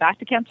way to give back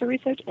to cancer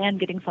research and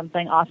getting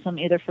something awesome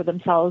either for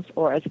themselves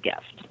or as a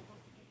gift.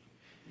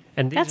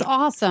 And that's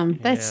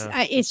awesome.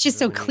 It's just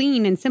so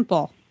clean and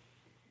simple.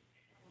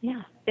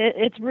 Yeah,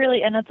 it's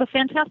really, and it's a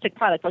fantastic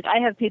product. Like I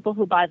have people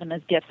who buy them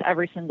as gifts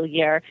every single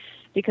year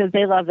because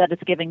they love that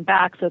it's giving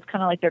back. So it's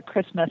kind of like their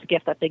Christmas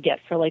gift that they get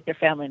for like their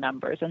family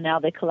members. And now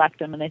they collect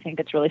them and they think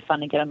it's really fun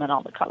to get them in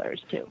all the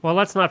colors too. Well,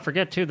 let's not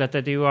forget too that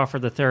they do offer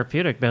the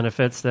therapeutic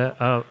benefits that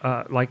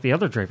like the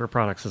other Draper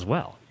products as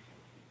well.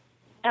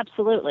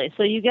 Absolutely.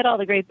 So you get all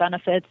the great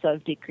benefits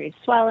of decreased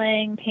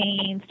swelling,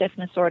 pain,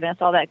 stiffness, soreness,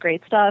 all that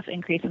great stuff,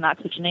 increase in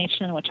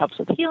oxygenation, which helps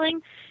with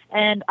healing.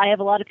 And I have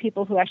a lot of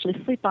people who actually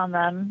sleep on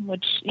them,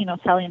 which,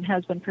 Cellium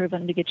has been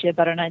proven to get you a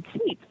better night's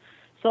sleep.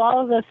 So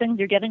all of those things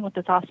you're getting with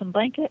this awesome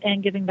blanket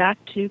and giving back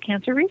to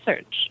cancer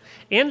research.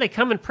 And they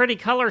come in pretty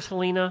colors,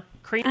 Helena.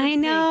 Cream I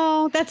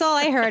know. That's all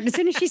I heard. As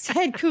soon as she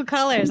said cool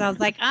colors, I was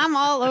like, I'm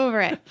all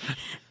over it.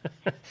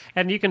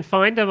 And you can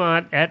find them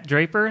at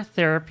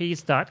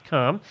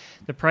drapertherapies.com.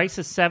 The price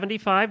is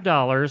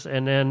 $75.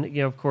 And then,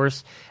 of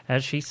course,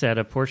 as she said,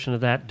 a portion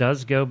of that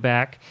does go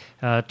back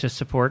to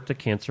support the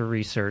cancer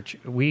research.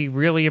 We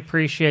really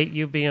appreciate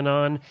you being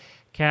on,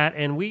 Kat,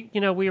 and we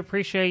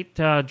appreciate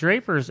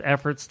Draper's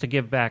efforts to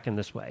give back in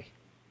this way.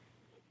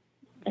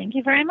 Thank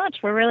you very much.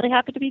 We're really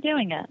happy to be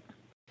doing it.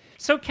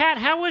 So, Kat,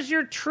 how was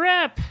your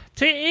trip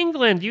to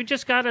England? You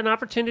just got an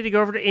opportunity to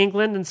go over to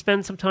England and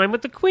spend some time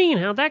with the Queen.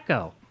 How'd that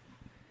go?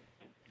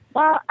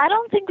 Well, I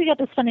don't think we got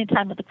to spend any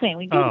time with the Queen.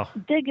 We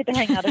did get to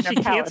hang out in her palace.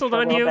 She canceled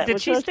on you? Did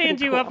she stand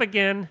you up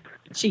again?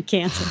 She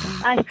canceled.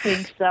 I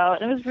think so.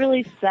 It was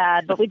really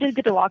sad, but we did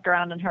get to walk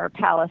around in her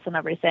palace and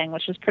everything,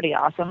 which was pretty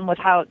awesome,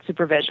 without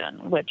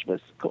supervision, which was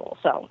cool.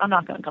 So I'm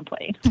not going to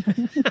complain.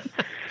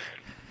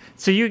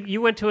 So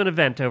you went to an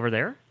event over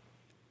there?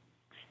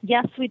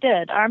 Yes, we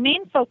did. Our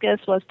main focus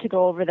was to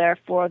go over there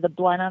for the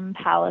Blenheim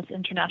Palace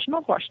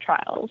International Horse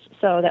Trials.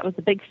 So that was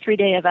a big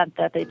 3-day event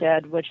that they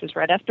did, which was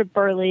right after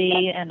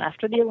Burghley and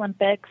after the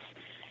Olympics.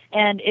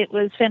 And it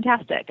was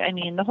fantastic. I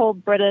mean, the whole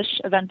British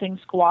eventing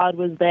squad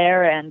was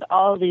there, and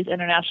all of these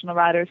international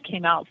riders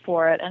came out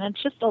for it. And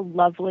it's just a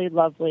lovely,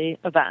 lovely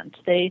event.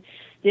 The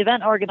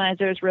event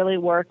organizers really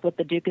work with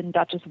the Duke and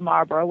Duchess of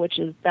Marlborough,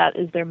 that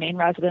is their main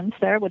residence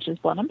there, which is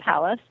Blenheim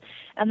Palace.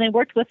 And they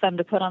worked with them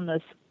to put on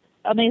this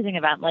amazing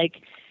event.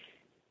 Like,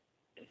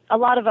 a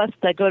lot of us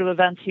that go to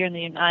events here in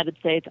the United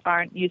States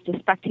aren't used to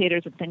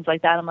spectators and things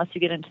like that unless you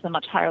get into the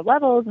much higher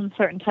levels in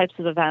certain types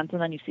of events,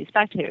 and then you see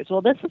spectators.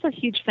 Well, this was a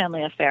huge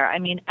family affair. I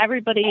mean,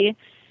 everybody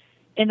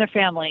in their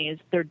families,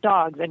 their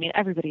dogs, I mean,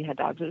 everybody had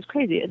dogs. It was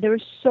crazy. There were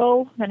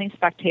so many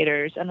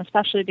spectators, and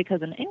especially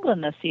because in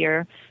England this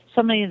year,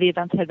 so many of the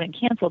events had been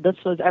canceled. This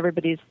was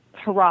everybody's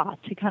hurrah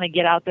to kind of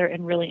get out there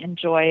and really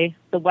enjoy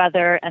the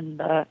weather and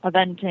the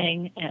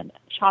eventing and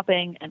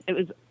shopping, and it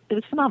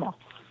was phenomenal.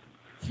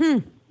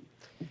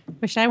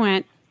 Wish I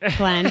went,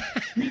 Glenn.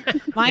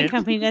 My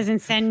company doesn't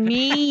send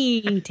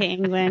me to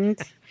England.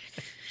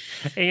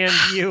 And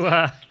you,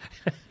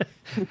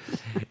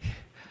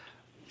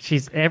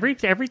 she's every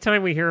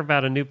time we hear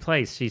about a new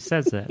place, she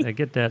says that. I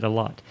get that a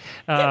lot.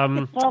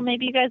 Well,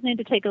 maybe you guys need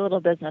to take a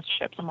little business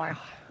trip somewhere.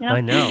 You know?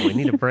 I know. We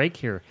need a break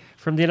here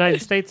from the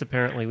United States,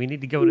 apparently. We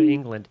need to go to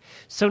England.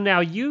 So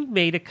now you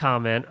made a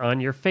comment on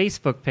your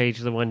Facebook page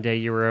the one day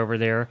you were over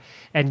there,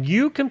 and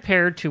you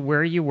compared to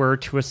where you were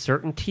to a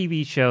certain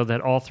TV show that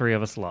all three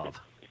of us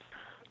love.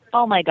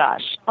 Oh my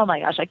gosh.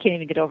 I can't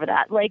even get over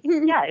that. Like,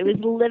 yeah, it was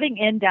living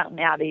in Downton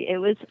Abbey. It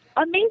was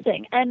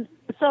amazing. And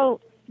so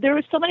there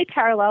were so many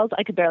parallels,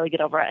 I could barely get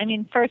over it. I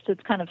mean, first,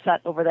 it's kind of set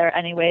over there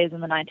anyways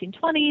in the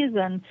 1920s,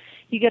 and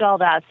you get all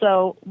that.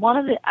 So one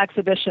of the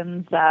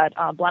exhibitions that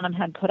Blenheim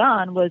had put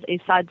on was a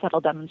side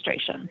saddle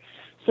demonstration.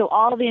 So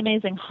all of the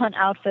amazing hunt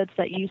outfits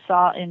that you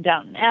saw in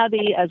Downton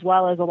Abbey, as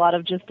well as a lot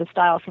of just the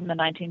style from the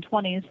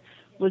 1920s,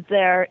 was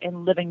there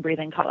in living,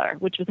 breathing color,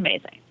 which was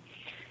amazing.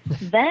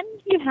 Then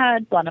you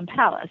had Blenheim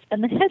Palace,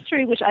 and the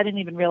history, which I didn't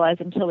even realize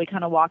until we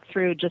kind of walked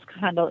through, just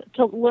kind of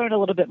to learn a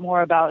little bit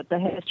more about the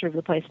history of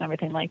the place and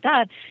everything like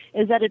that,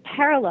 is that it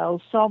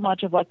parallels so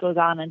much of what goes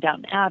on in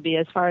Downton Abbey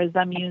as far as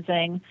them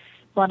using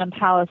Blenheim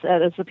Palace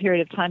as a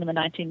period of time in the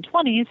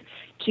 1920s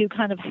to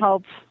kind of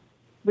help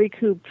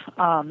recoup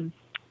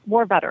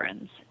war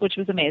veterans, which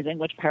was amazing,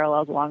 which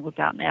parallels along with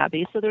Downton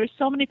Abbey. So there were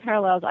so many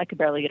parallels, I could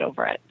barely get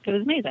over it. It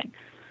was amazing.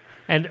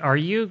 And are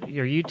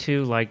you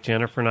two like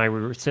Jennifer and I?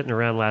 We were sitting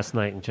around last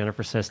night, and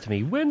Jennifer says to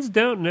me, "When's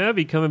Downton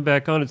Abbey coming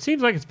back on? It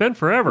seems like it's been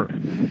forever."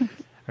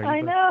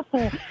 I know.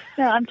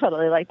 No, I'm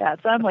totally like that.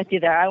 So I'm with you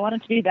there. I want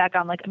it to be back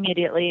on like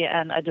immediately,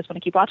 and I just want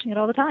to keep watching it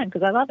all the time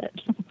because I love it.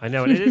 I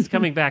know. And it is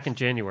coming back in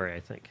January, I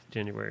think.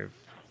 January.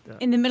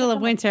 In the middle of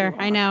winter,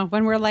 I know,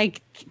 when we're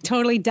like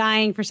totally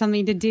dying for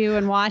something to do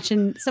and watch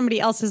and somebody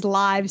else's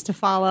lives to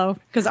follow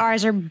because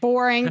ours are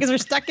boring because we're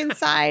stuck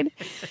inside.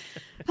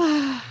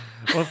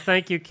 Well,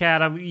 thank you,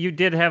 Kat. You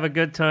did have a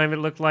good time, it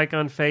looked like,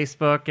 on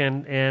Facebook,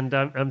 and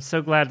I'm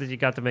so glad that you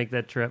got to make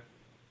that trip.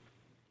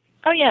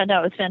 Oh, yeah, no,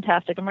 it was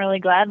fantastic. I'm really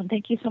glad, and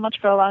thank you so much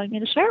for allowing me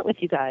to share it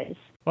with you guys.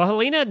 Well,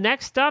 Helena,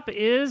 next up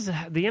is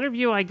the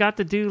interview I got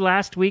to do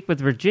last week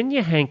with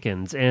Virginia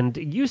Hankins, and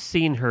you've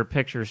seen her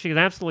picture. She's an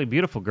absolutely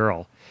beautiful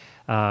girl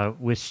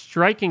with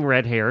striking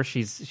red hair.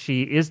 She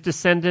is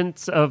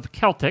descendants of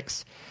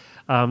Celtics.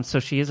 So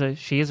she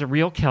is a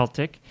real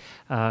Celtic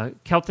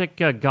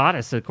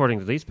goddess, according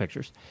to these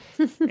pictures,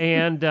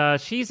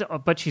 and she's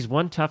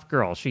one tough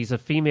girl. She's a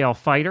female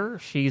fighter.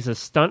 She's a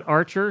stunt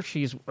archer.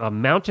 She's a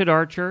mounted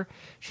archer.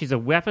 She's a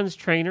weapons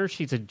trainer.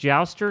 She's a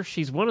jouster.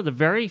 She's one of the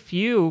very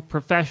few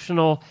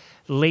professional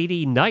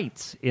lady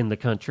knights in the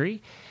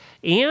country.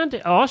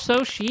 And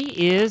also, she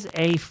is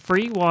an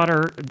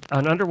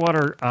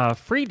underwater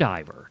free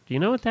diver. Do you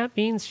know what that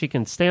means? She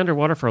can stay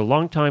underwater for a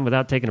long time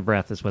without taking a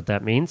breath, is what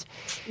that means.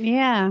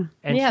 Yeah.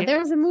 There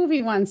was a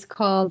movie once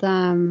called,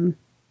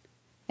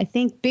 I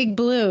think, Big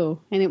Blue,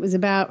 and it was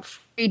about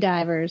free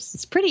divers.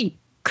 It's pretty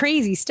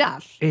crazy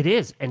stuff. It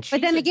is.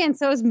 But then again,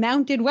 so is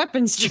mounted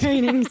weapons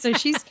training, so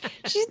she's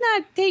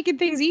not taking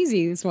things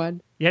easy, this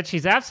one. Yet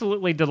she's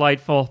absolutely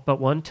delightful, but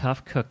one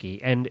tough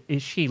cookie. And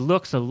she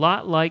looks a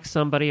lot like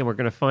somebody, and we're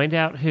going to find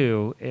out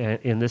who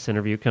in this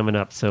interview coming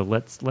up. So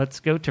let's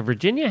go to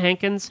Virginia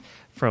Hankins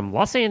from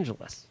Los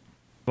Angeles.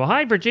 Well,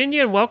 hi,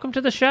 Virginia, and welcome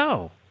to the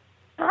show.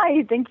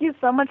 Hi, thank you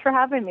so much for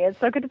having me. It's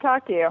so good to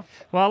talk to you.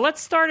 Well, let's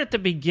start at the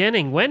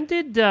beginning. When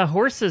did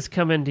horses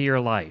come into your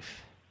life?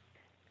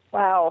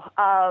 Wow.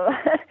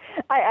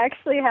 I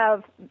actually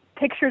have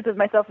pictures of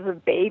myself as a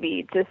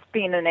baby just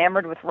being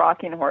enamored with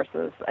rocking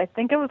horses. I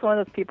think I was one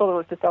of those people that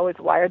was just always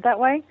wired that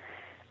way.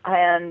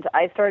 And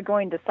I started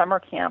going to summer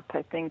camp,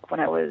 I think, when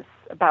I was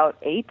about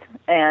 8,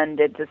 and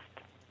it just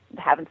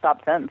haven't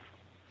stopped since.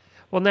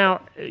 Well,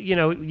 now,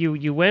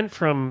 you went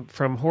from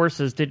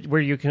horses. Were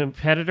you a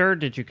competitor?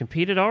 Did you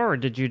compete at all, or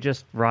did you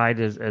just ride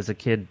as a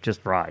kid,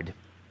 just ride?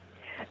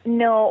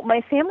 No,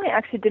 my family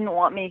actually didn't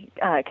want me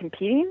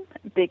competing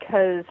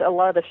because a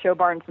lot of the show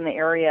barns in the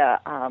area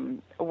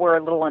were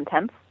a little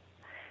intense.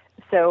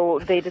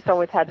 So they just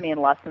always had me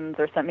in lessons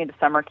or sent me to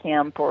summer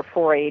camp or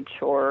 4-H,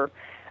 or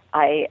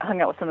I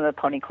hung out with some of the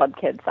pony club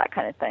kids, that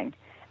kind of thing.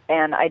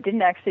 And I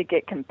didn't actually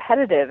get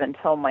competitive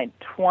until my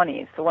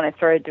 20s, so when I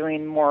started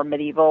doing more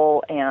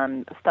medieval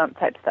and stunt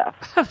type stuff.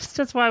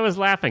 That's why I was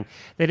laughing.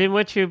 They didn't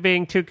want you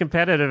being too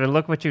competitive, and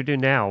look what you do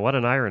now. What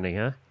an irony,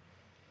 huh?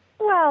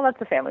 Well, that's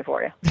the family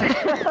for you.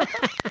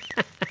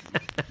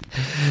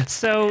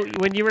 So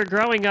when you were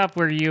growing up,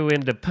 were you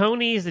into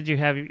ponies? Did you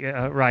have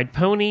ride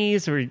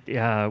ponies? Or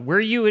were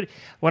you?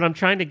 What I'm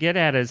trying to get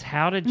at is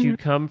how did you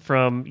come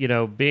from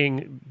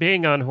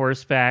being on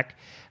horseback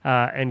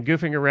and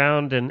goofing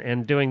around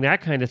and doing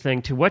that kind of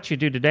thing to what you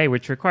do today,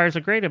 which requires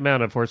a great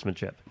amount of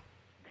horsemanship.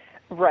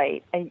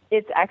 Right. And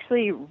it's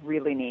actually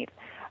really neat.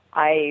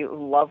 I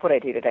love what I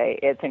do today.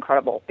 It's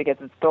incredible because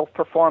it's both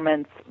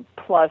performance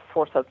plus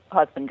horse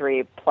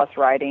husbandry plus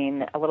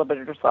riding, a little bit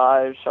of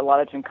dressage, a lot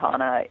of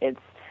gymkhana.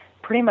 It's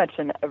pretty much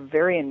a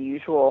very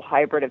unusual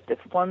hybrid of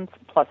disciplines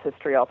plus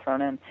history all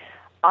thrown in.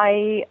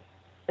 I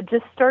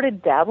just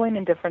started dabbling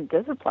in different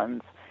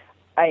disciplines.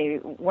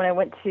 When I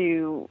went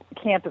to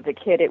camp as a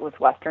kid, it was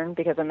Western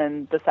because I'm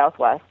in the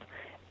Southwest.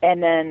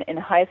 And then in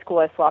high school,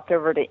 I swapped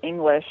over to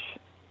English.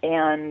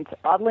 And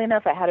oddly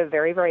enough, I had a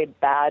very, very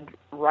bad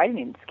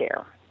riding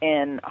scare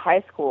in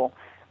high school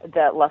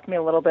that left me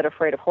a little bit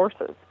afraid of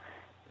horses.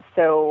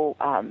 So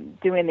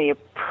doing the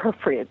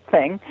appropriate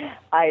thing,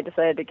 I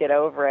decided to get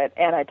over it,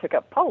 and I took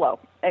up polo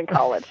in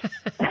college.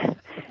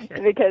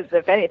 Because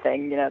if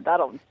anything,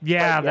 that'll...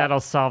 Yeah,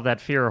 that'll solve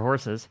that fear of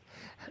horses.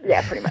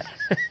 Yeah, pretty much.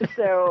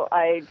 So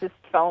I just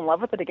fell in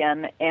love with it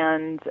again,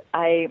 and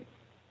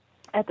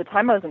at the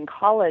time I was in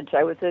college,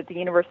 I was at the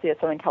University of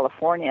Southern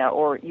California,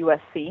 or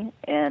USC,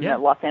 in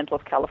Los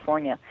Angeles,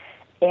 California.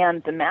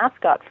 And the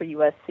mascot for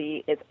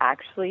USC is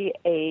actually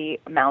a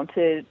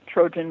mounted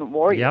Trojan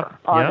warrior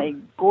on a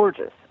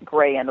gorgeous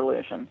gray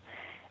Andalusian.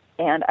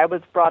 And I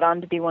was brought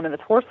on to be one of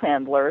his horse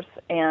handlers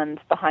and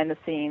behind the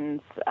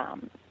scenes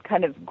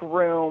kind of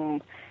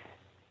groom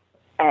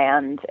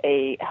and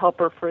a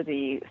helper for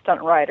the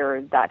stunt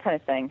rider, that kind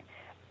of thing.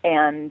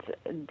 And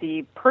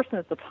the person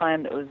at the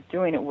time that was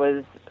doing it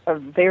was a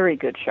very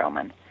good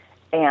showman,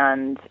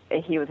 and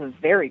he was a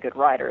very good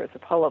rider as a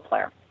polo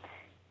player.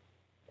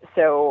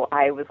 So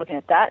I was looking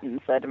at that and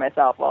said to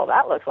myself, well,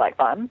 that looks like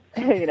fun.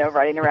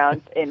 Riding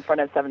around in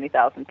front of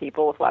 70,000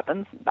 people with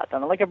weapons, that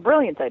sounded like a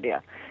brilliant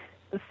idea.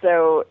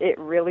 So it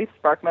really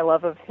sparked my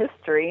love of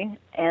history,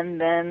 and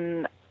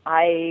then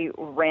I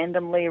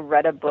randomly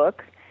read a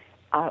book,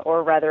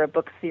 or rather a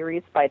book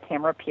series by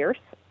Tamara Pierce,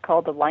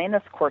 called The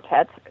Lioness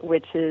Quartet,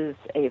 which is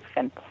a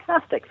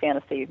fantastic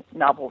fantasy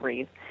novel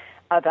read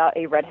about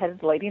a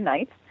redheaded lady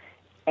knight.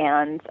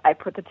 And I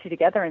put the two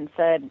together and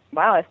said,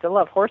 wow, I still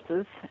love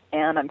horses,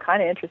 and I'm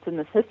kind of interested in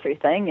this history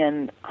thing,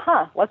 and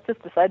let's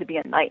just decide to be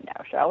a knight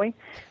now, shall we?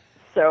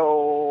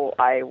 So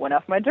I went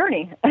off my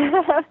journey.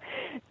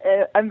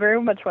 I'm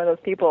very much one of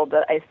those people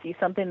that I see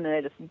something and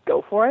I just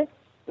go for it.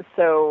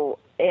 So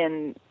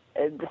in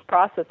this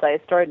process, I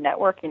started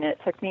networking, and it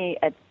took me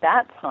at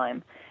that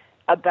time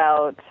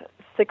about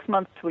 6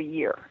 months to a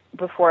year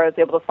before I was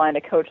able to find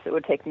a coach that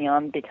would take me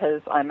on,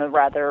 because I'm a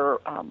rather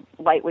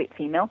lightweight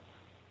female,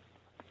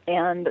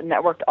 and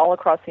networked all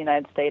across the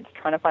United States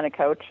trying to find a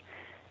coach.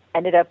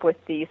 Ended up with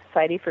the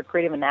Society for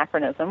Creative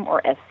Anachronism,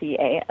 or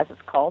SCA as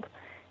it's called,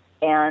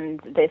 and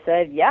they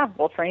said, yeah,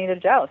 we'll train you to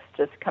joust.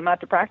 Just come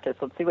out to practice.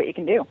 Let's see what you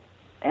can do.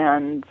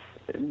 And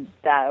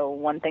that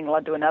one thing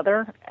led to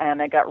another,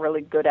 and I got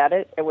really good at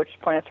it, at which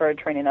point I started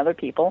training other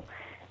people.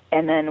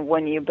 And then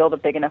when you build a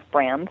big enough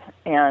brand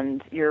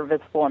and you're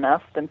visible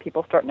enough, then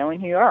people start knowing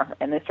who you are.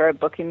 And they started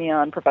booking me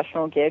on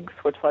professional gigs,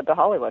 which led to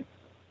Hollywood.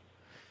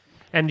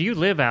 And you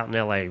live out in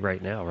L.A. right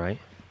now, right?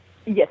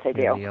 Yes, I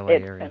do. In the LA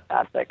it's area.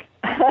 Fantastic.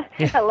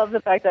 I love the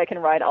fact that I can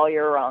ride all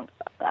year long.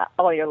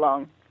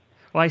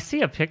 Well, I see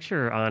a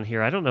picture on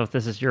here. I don't know if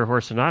this is your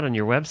horse or not on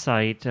your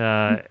website,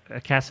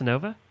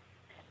 Casanova?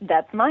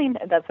 That's mine.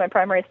 That's my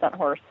primary stunt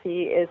horse.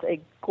 He is a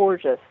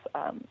gorgeous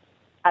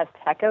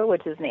Azteca,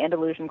 which is an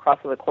Andalusian cross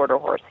with a quarter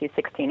horse. He's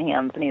 16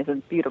 hands, and he's a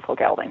beautiful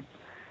gelding.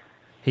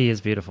 He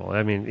is beautiful.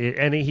 I mean,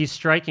 and he's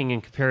striking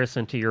in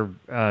comparison to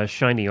your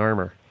shiny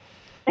armor.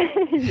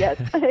 Yes,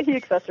 he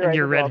accessorizes and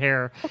your red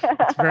hair.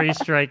 It's very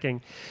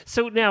striking.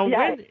 So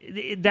now,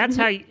 that's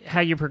how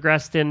you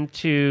progressed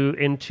into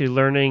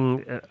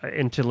learning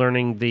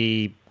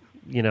the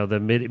the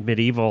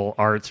medieval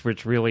arts,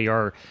 which really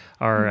are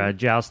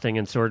jousting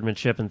and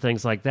swordsmanship and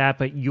things like that.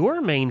 But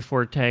your main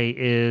forte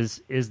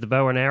is the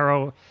bow and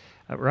arrow,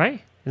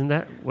 right? Isn't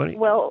that what?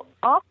 Well,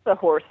 off the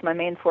horse, my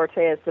main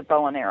forte is the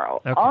bow and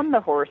arrow. Okay. On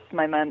the horse,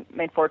 my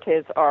main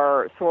fortes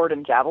are sword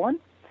and javelin.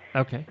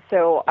 Okay.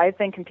 So I've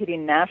been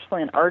competing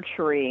nationally in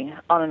archery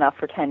on and off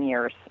for 10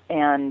 years,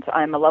 and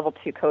I'm a level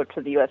 2 coach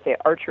of the USA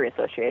Archery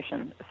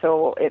Association.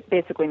 So it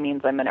basically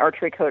means I'm an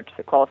archery coach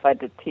that qualified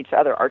to teach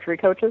other archery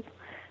coaches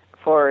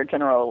for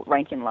general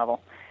ranking level.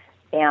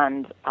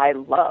 And I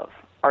love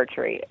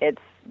archery.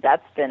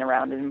 That's been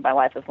around in my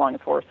life as long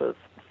as horses.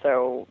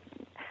 So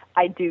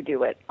I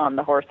do it on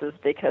the horses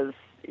because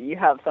you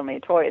have so many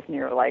toys, and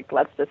you're like,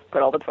 let's just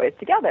put all the toys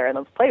together and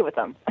let's play with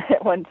them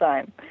at one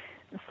time.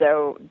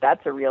 So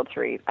that's a real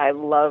treat. I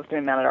love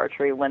doing mounted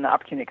archery when the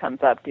opportunity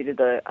comes up due to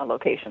the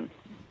location.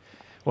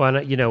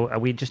 Well,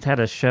 we just had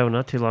a show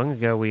not too long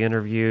ago. We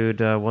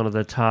interviewed one of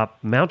the top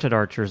mounted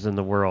archers in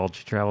the world.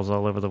 She travels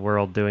all over the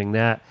world doing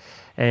that,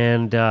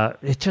 and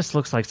it just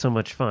looks like so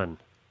much fun.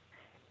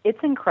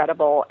 It's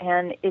incredible,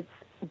 and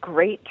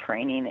great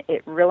training.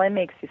 It really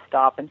makes you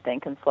stop and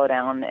think and slow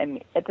down.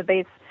 And at the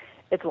base,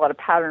 it's a lot of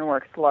pattern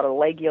work. It's a lot of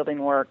leg yielding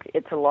work.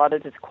 It's a lot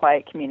of just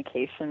quiet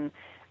communication.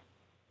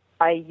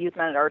 I use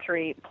mounted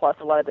archery plus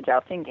a lot of the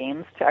jousting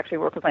games to actually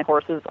work with my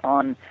horses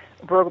on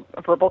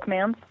verbal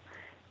commands,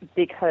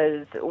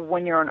 because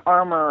when you're on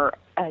armor,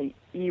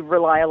 you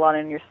rely a lot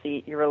on your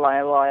seat, you rely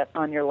a lot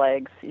on your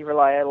legs, you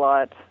rely a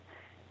lot,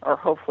 or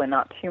hopefully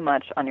not too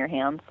much, on your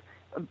hands.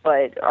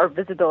 But our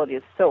visibility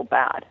is so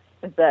bad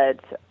that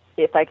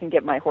if I can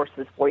get my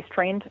horses voice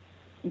trained,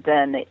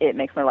 then it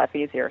makes my life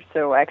easier.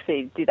 So I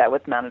actually do that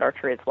with mounted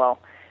archery as well,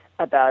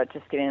 about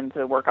just getting them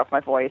to work off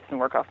my voice and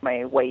work off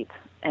my weight.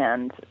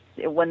 And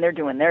when they're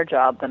doing their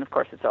job, then of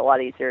course it's a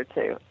lot easier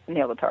to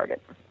nail the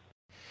target.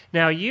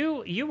 Now,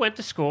 you went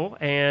to school,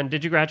 and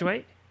did you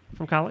graduate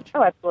from college?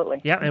 Oh, absolutely.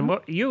 Yeah, and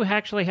you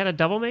actually had a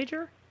double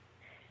major?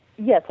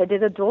 Yes, I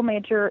did a dual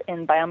major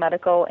in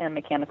biomedical and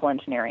mechanical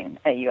engineering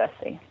at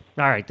USC.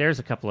 All right, there's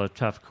a couple of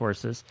tough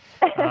courses.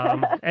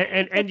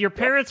 And your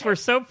parents were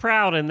so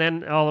proud, and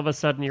then all of a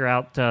sudden you're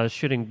out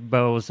shooting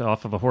bows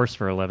off of a horse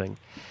for a living.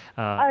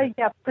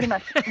 Yeah, pretty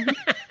much.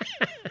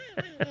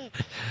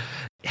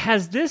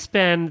 Has this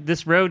been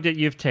this road that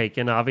you've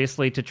taken,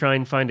 obviously, to try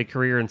and find a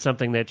career in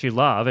something that you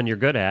love and you're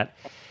good at?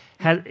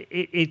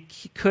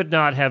 It could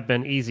not have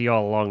been easy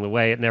all along the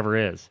way. It never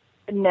is.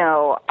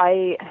 No,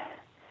 a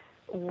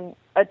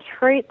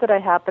trait that I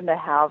happen to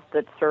have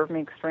that served me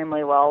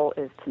extremely well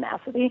is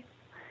tenacity,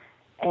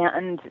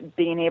 and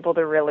being able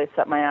to really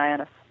set my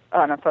eye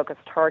on a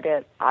focused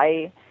target.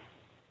 I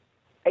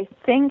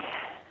think,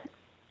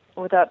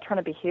 without trying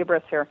to be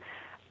hubris here,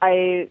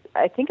 I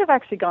think I've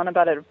actually gone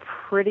about it a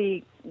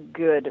pretty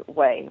good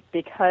way,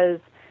 because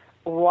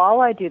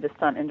while I do the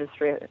stunt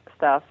industry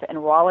stuff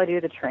and while I do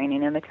the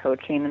training and the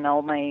coaching and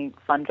all my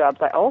fun jobs,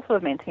 I also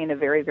have maintained a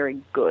very, very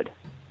good,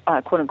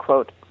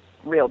 quote-unquote,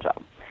 real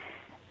job,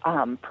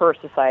 per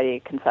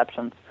society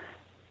conceptions.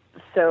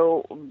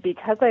 So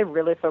because I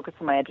really focused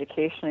on my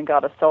education and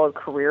got a solid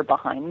career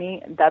behind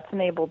me, that's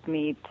enabled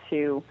me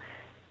to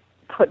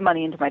put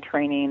money into my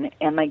training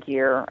and my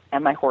gear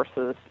and my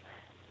horses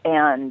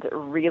and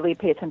really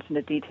pay attention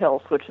to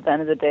details, which at the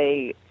end of the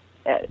day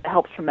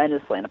helps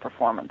tremendously in a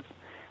performance.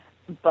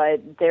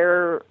 But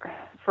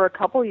for a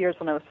couple of years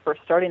when I was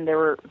first starting, there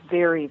were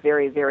very,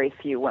 very, very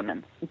few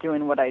women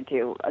doing what I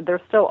do.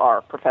 There still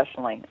are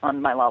professionally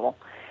on my level,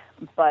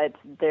 but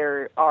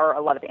there are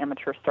a lot of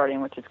amateurs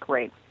starting, which is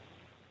great.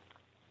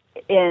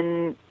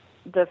 In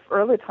the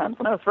early times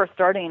when I was first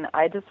starting,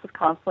 I just was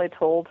constantly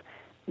told,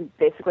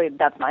 basically,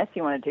 that's nice,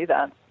 you want to do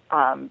that.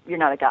 You're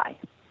not a guy.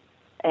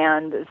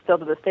 And still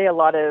to this day, a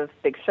lot of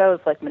big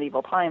shows like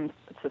Medieval Times,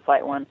 to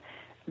cite one,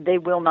 they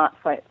will not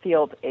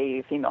field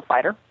a female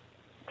fighter,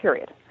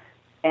 period.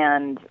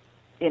 And,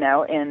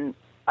 in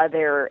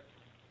other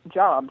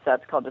jobs,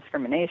 that's called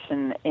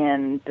discrimination.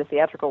 In the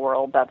theatrical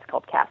world, that's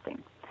called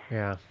casting.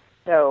 Yeah.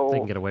 So they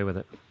can get away with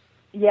it.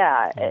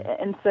 Yeah.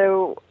 And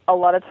so a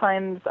lot of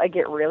times I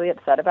get really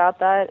upset about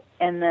that.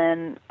 And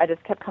then I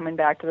just kept coming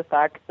back to the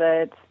fact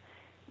that,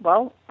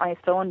 well, I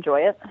still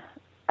enjoy it.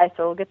 I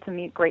still get to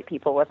meet great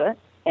people with it.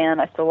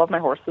 And I still love my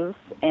horses,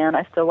 and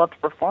I still love to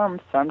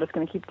perform, so I'm just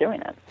going to keep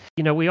doing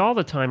it. We all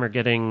the time are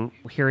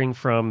hearing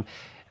from,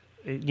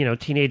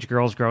 teenage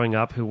girls growing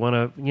up who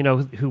want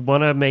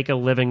to make a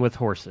living with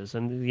horses,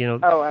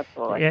 and Oh,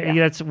 absolutely. Yeah.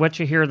 That's what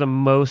you hear the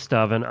most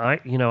of. And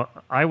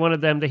I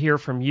wanted them to hear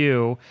from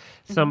you,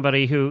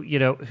 somebody who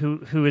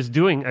is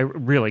doing a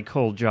really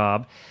cool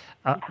job.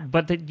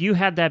 But that you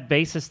had that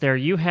basis there.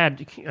 You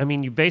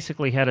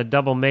basically had a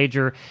double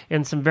major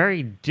in some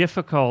very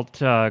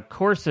difficult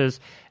courses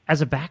as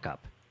a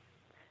backup.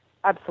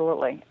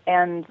 Absolutely.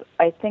 And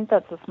I think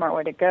that's a smart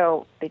way to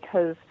go,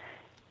 because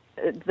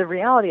the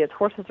reality is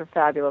horses are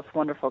fabulous,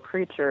 wonderful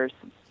creatures.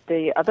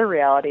 The other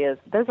reality is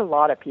there's a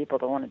lot of people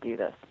that want to do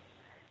this.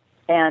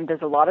 And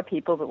there's a lot of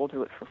people that will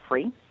do it for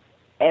free,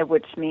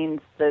 which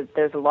means that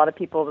there's a lot of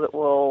people that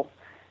will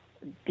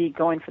be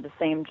going for the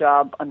same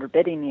job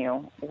underbidding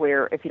you,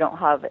 where if you don't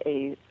have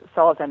a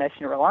solid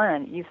foundation to rely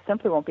on, you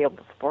simply won't be able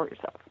to support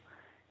yourself.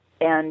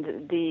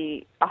 And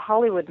a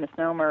Hollywood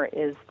misnomer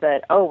is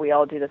that, we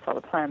all do this all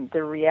the time.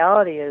 The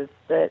reality is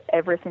that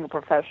every single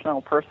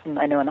professional person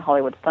I know in the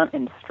Hollywood stunt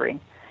industry,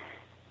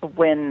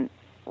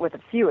 with a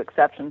few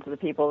exceptions of the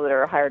people that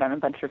are hired on a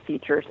bunch of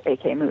features,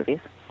 aka movies,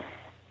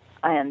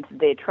 and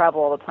they travel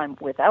all the time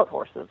without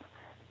horses,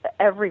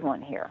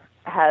 everyone here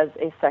has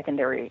a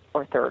secondary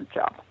or third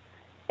job.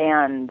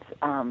 And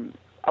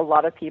a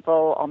lot of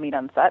people I'll meet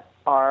on set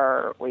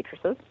are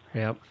waitresses.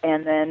 Yep.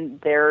 And then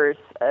there's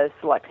a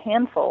select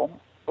handful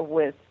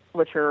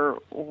which are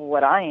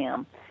what I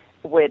am,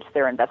 which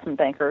they're investment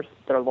bankers,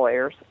 they're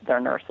lawyers, they're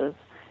nurses.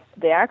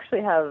 They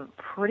actually have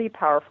pretty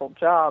powerful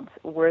jobs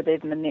where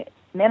they've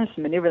managed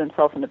to maneuver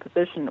themselves into a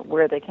position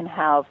where they can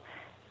have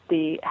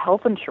the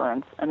health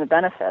insurance and the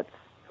benefits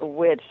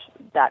which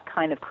that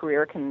kind of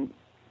career can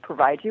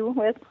provide you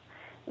with,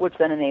 which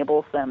then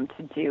enables them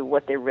to do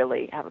what they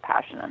really have a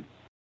passion in.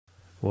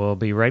 We'll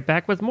be right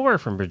back with more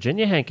from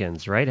Virginia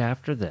Hankins right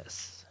after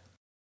this.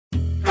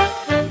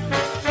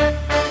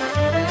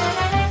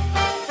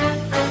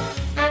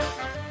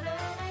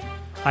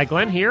 Hi,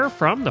 Glenn here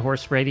from the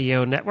Horse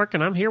Radio Network,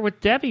 and I'm here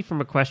with Debbie from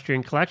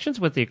Equestrian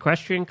Collections with the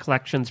Equestrian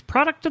Collections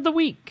Product of the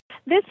Week.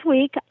 This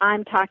week,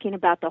 I'm talking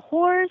about the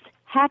Horse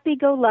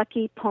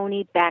Happy-Go-Lucky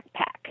Pony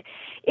Backpack.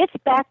 It's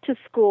back to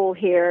school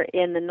here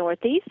in the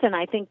Northeast, and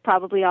I think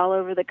probably all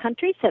over the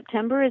country.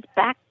 September is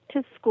back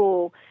to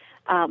school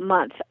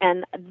month,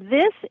 and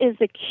this is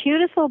the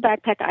cutest little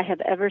backpack I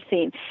have ever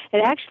seen.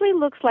 It actually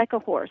looks like a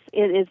horse.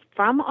 It is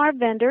from our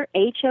vendor,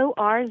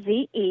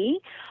 Horze,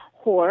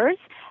 Horse,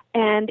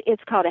 and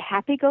it's called a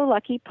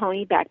Happy-Go-Lucky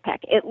Pony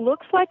Backpack. It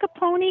looks like a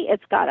pony.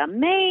 It's got a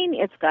mane.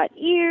 It's got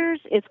ears.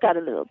 It's got a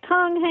little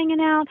tongue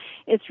hanging out.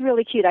 It's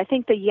really cute. I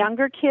think the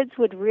younger kids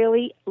would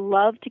really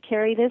love to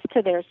carry this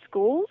to their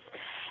schools.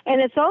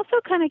 And it's also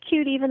kind of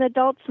cute. Even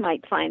adults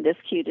might find this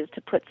cute, is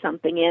to put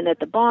something in at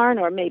the barn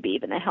or maybe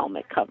even a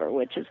helmet cover,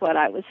 which is what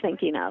I was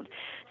thinking of.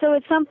 So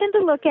it's something to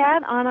look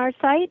at on our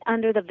site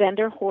under the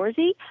vendor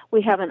Horze.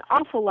 We have an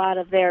awful lot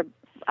of their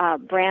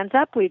brands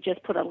up. We've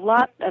just put a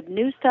lot of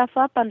new stuff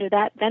up under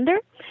that vendor.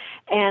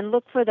 And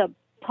look for the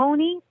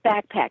Pony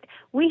Backpack.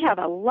 We have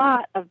a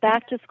lot of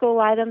back-to-school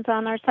items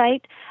on our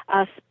site,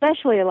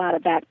 especially a lot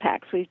of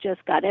backpacks. We've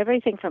just got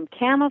everything from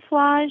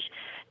camouflage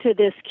to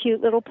this cute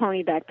little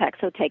pony backpack.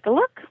 So take a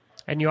look.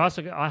 And you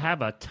also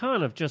have a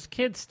ton of just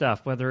kid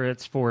stuff, whether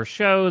it's for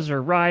shows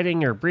or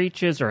riding or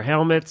breeches or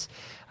helmets.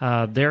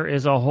 There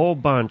is a whole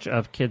bunch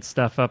of kid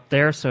stuff up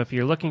there. So if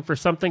you're looking for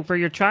something for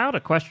your child,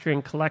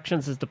 Equestrian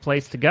Collections is the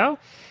place to go.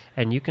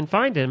 And you can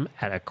find him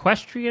at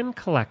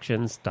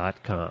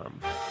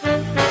equestriancollections.com.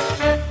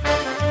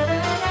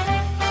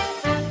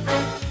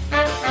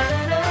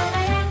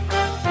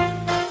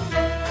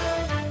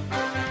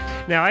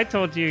 Now, I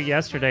told you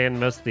yesterday, and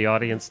most of the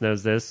audience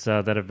knows this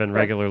that have been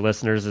regular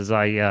listeners, is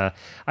I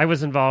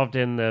was involved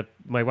in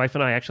my wife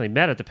and I actually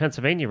met at the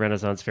Pennsylvania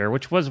Renaissance Fair,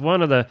 which was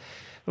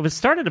it was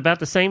started about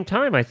the same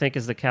time, I think,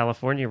 as the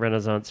California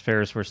Renaissance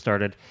Fairs were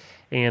started,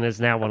 and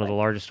is now one of the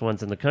largest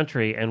ones in the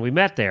country. And we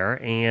met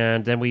there,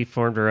 and then we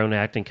formed our own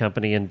acting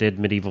company and did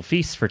medieval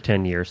feasts for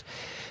 10 years.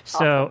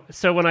 So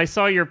when I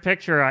saw your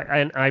picture,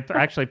 I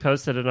actually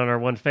posted it on our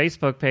one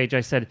Facebook page,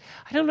 I said,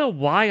 I don't know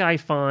why I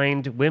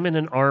find women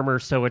in armor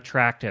so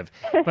attractive,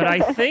 but I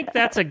think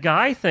that's a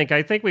guy thing.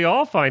 I think we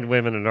all find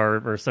women in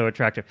armor so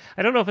attractive.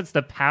 I don't know if it's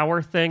the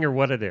power thing or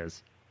what it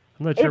is.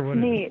 I'm not sure what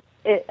it is. It's neat.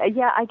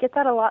 Yeah, I get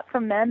that a lot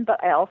from men,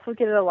 but I also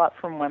get it a lot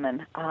from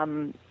women.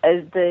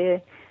 As the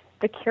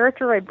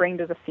character I bring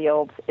to the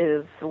field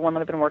is one that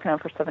I've been working on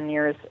for 7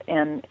 years,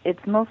 and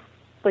it's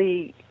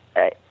mostly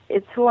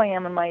it's who I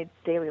am in my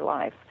daily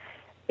life.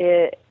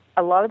 A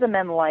lot of the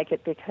men like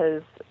it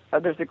because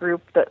there's a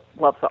group that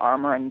loves the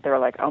armor, and they're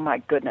like, "Oh my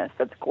goodness,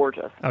 that's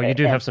gorgeous!" Oh, you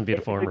do have some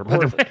beautiful armor, by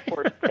the way.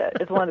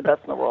 It's one of the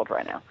best in the world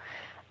right now.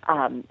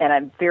 And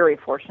I'm very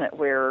fortunate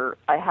where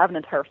I have an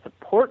entire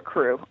support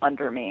crew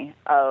under me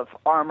of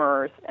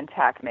armorers and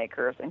tack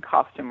makers and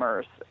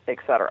costumers,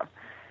 etc.,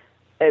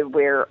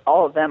 where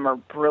all of them are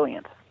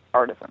brilliant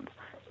artisans.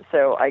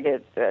 So I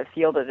get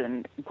fielded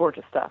in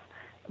gorgeous stuff.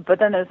 But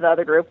then there's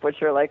another group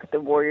which are like the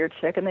warrior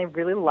chick, and they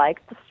really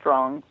like the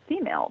strong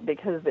female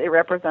because it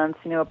represents,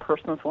 a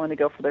person that's willing to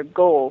go for their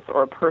goals,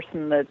 or a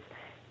person that's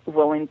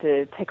willing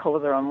to take hold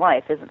of their own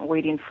life, isn't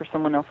waiting for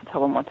someone else to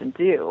tell them what to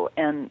do,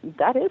 and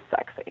that is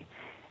sexy.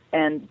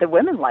 And the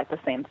women like the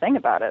same thing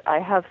about it. I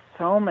have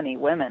so many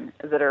women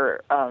that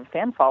are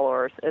fan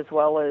followers, as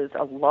well as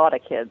a lot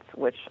of kids,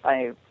 which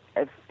I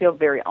feel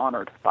very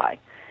honored by.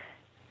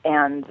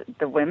 And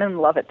the women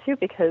love it too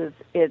because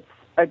it's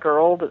a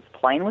girl that's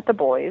playing with the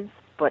boys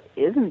but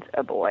isn't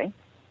a boy,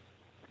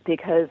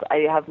 because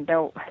I'm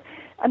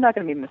not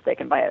going to be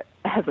mistaken by it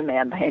as a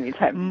man by any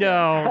time.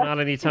 No, not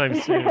anytime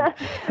soon.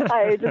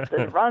 I just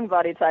wrong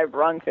body type,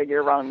 wrong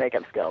figure, wrong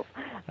makeup skills.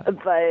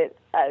 But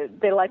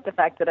they like the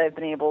fact that I've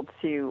been able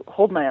to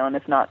hold my own,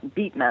 if not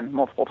beat men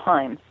multiple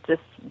times,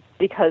 just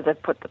because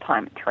I've put the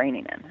time and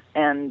training in,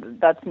 and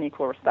that's an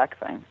equal respect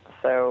thing.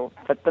 So,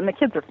 but then the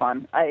kids are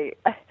fun. I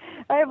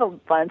have a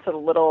bunch of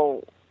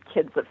little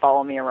kids that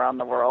follow me around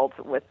the world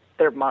with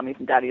their mommies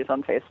and daddies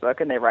on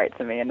Facebook, and they write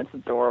to me, and it's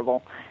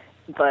adorable.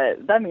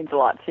 But that means a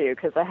lot, too,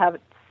 because I have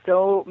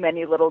so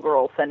many little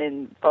girls send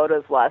in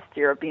photos last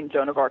year of being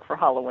Joan of Arc for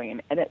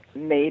Halloween, and it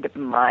made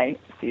my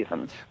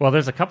season. Well,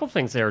 there's a couple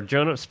things there.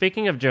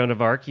 Speaking of Joan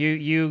of Arc,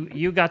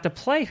 you got to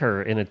play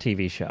her in a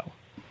TV show.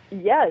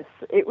 Yes,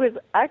 it was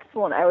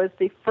excellent. I was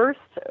the first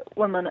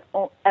woman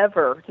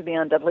ever to be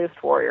on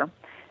Deadliest Warrior,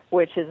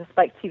 which is a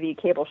Spike TV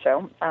cable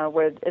show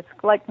where it's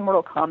like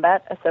Mortal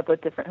Kombat, except with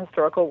different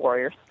historical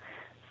warriors.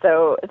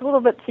 So it's a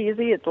little bit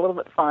cheesy, it's a little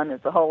bit fun,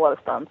 it's a whole lot of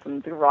stunts, and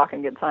it's a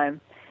rocking good time.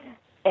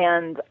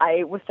 And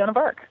I was Joan of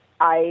Arc.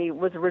 I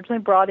was originally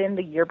brought in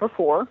the year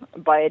before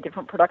by a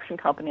different production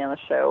company on the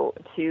show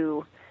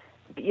to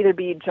either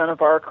be Joan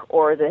of Arc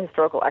or the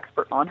historical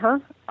expert on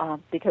her,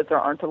 because there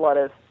aren't a lot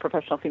of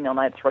professional female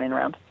knights running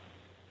around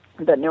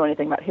that know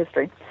anything about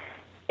history.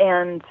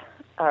 And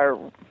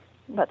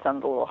that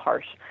sounded a little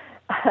harsh.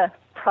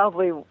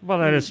 Probably. Well,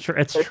 that is true.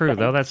 It's true,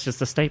 though. That's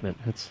just a statement.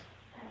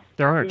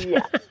 There aren't.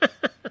 Yeah.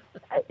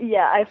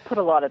 Yeah, I've put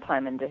a lot of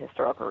time into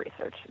historical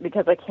research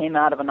because I came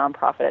out of a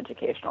nonprofit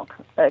educational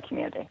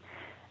community.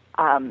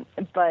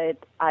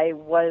 But I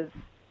was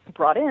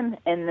brought in,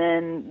 and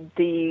then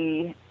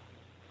the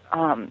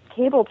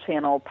cable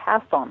channel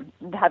passed on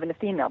having a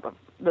female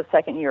the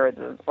second year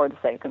or the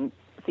second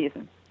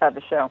season of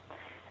the show.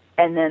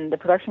 And then the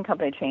production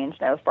company changed,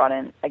 and I was brought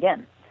in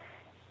again.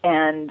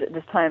 And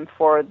this time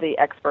for the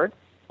expert.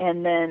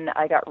 And then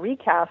I got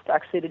recast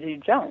actually to do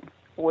Joan,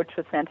 which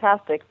was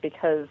fantastic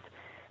because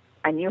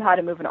I knew how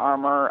to move an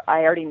armor.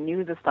 I already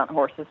knew the stunt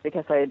horses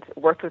because I'd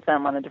worked with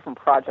them on a different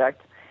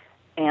project.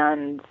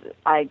 And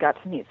I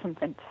got to meet some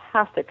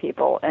fantastic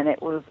people, and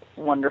it was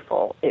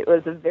wonderful. It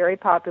was a very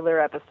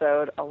popular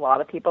episode. A lot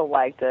of people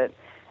liked it,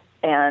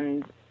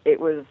 and it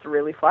was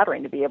really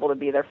flattering to be able to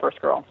be their first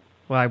girl.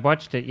 Well, I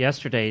watched it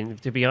yesterday, and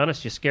to be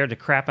honest, you scared the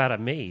crap out of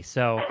me.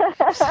 So,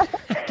 yeah,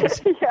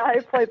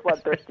 I played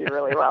Bloodthirsty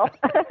really well.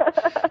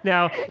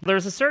 Now,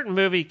 there's a certain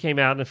movie came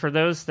out, and for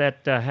those that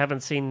haven't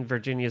seen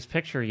Virginia's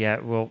picture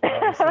yet, we'll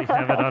obviously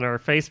have it on our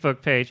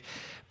Facebook page.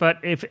 But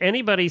if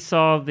anybody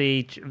saw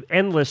the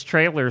endless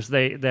trailers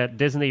that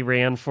Disney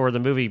ran for the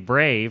movie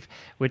Brave,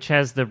 which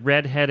has the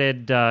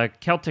red-headed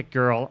Celtic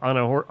girl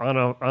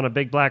on a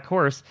big black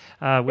horse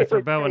with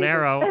her bow and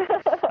arrow.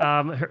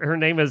 Her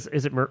name is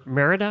it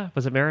Merida?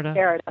 Was it Merida?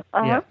 Merida.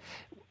 Uh-huh. Yeah.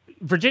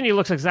 Virginia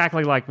looks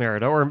exactly like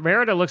Merida, or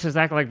Merida looks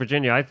exactly like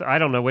Virginia. I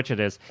don't know which it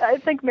is. I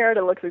think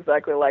Merida looks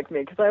exactly like me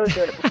because I was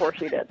doing it before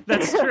she did.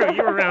 That's true.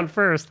 You were around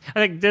first. I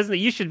think Disney.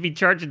 You should be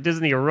charging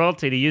Disney a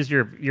royalty to use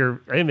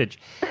your image.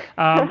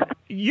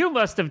 You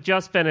must have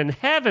just been in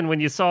heaven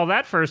when you saw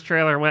that first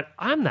trailer and went,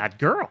 "I'm that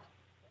girl."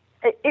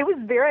 It was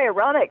very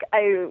ironic.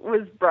 I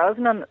was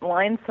browsing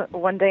online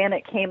one day, and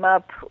it came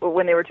up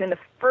when they were doing the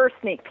first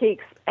sneak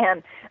peeks,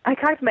 and I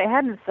cocked my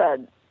head and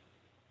said,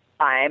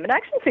 I'm an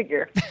action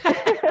figure.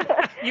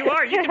 You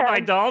are. You can buy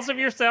dolls of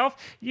yourself.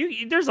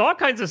 There's all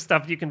kinds of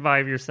stuff you can buy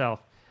of yourself.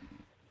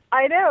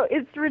 I know.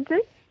 It's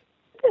ridiculous.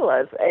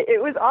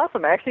 It was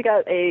awesome. I actually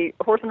got a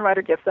Horse and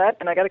Rider gift set,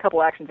 and I got a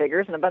couple action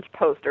figures and a bunch of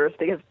posters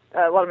because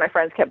a lot of my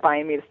friends kept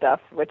buying me stuff,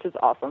 which is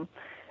awesome.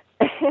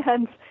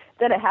 And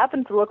then it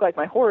happened to look like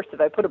my horse if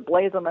I put a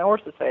blaze on my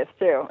horse's face,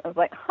 too. I was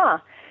like,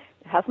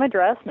 it has my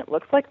dress, and it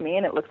looks like me,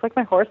 and it looks like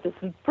my horse. This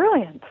is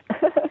brilliant.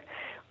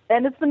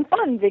 And it's been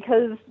fun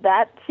because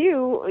that,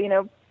 too,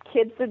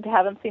 kids that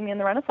haven't seen me in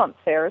the Renaissance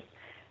fairs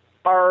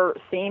are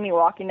seeing me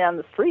walking down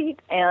the street,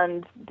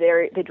 and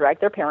they drag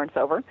their parents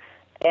over,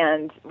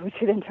 and we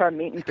get into our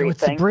meet and greet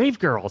thing. It's the brave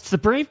girl. It's the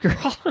brave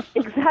girl.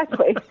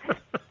 Exactly.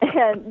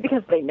 And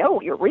because they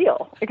know you're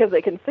real, because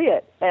they can see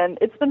it. And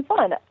it's been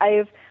fun.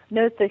 I've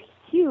noticed a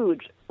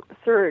huge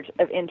surge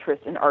of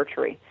interest in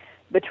archery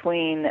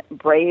between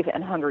Brave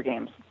and Hunger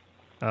Games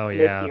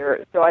this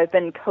year. So I've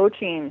been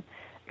coaching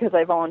because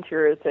I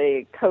volunteer as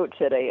a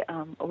coach at a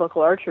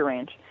local archery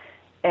range.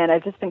 And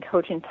I've just been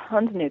coaching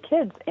tons of new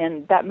kids.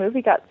 And that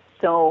movie got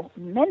so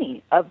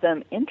many of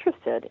them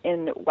interested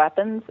in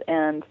weapons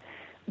and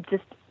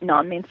just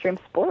non-mainstream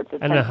sports.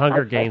 And the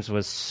Hunger Games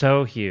was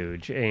so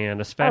huge, and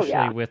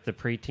especially with the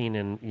preteen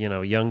and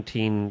young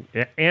teen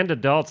and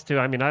adults too.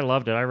 I mean, I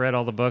loved it. I read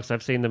all the books.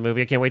 I've seen the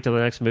movie. I can't wait till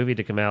the next movie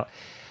to come out.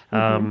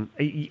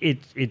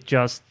 It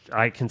just,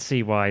 I can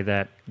see why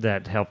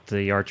that helped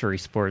the archery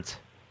sports.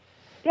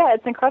 Yeah,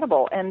 it's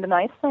incredible. And the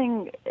nice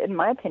thing, in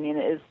my opinion,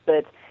 is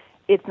that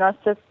it's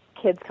not just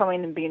kids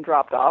coming and being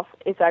dropped off.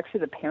 It's actually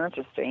the parents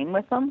are staying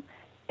with them.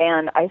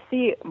 And I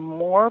see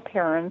more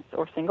parents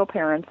or single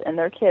parents and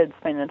their kids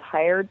spend an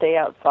entire day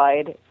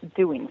outside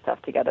doing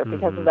stuff together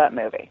because of that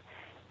movie.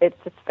 It's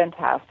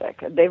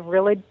fantastic. They've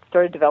really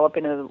started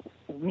developing a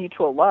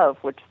mutual love,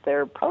 which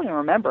they're probably going to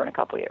remember in a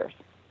couple of years.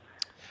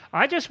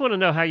 I just want to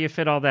know how you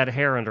fit all that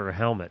hair under a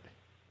helmet.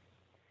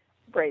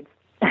 Braids.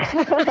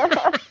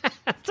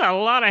 That's a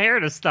lot of hair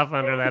to stuff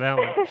under that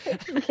helmet.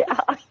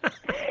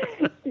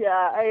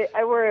 Yeah,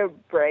 I wear a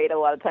braid a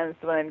lot of times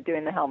when I'm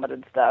doing the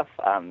helmeted stuff.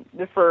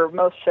 For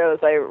most shows,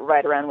 I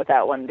ride around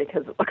without one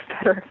because it looks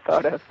better in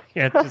photos.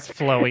 Yeah, it's just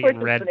flowy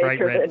and red, bright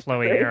red,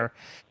 flowy hair.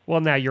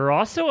 Well, now, you're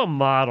also a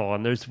model,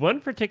 and there's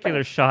one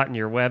particular shot in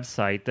your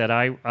website that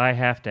I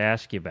have to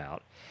ask you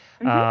about.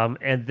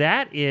 And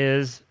that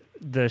is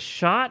the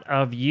shot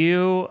of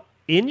you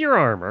in your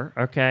armor,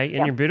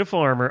 in your beautiful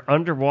armor,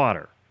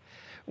 underwater.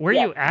 Were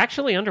you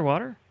actually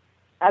underwater?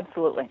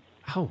 Absolutely.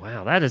 Oh,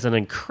 wow. That is an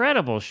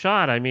incredible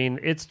shot. I mean,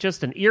 it's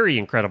just an eerie,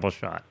 incredible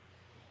shot.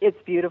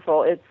 It's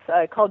beautiful.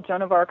 It's called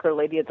Joan of Arc or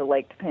Lady of the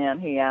Lake to Pan,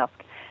 he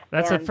asked.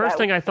 That's the first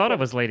thing I thought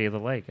of was Lady of the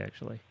Lake,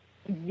 actually.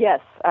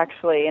 Yes,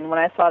 actually. And when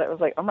I saw it, it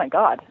was like, oh, my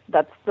God,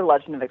 that's the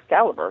legend of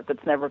Excalibur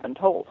that's never been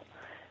told.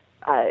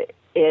 Because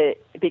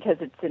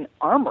it's an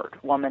armored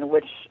woman,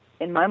 which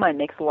in my mind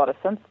makes a lot of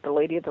sense. The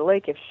Lady of the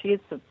Lake, if she's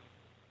the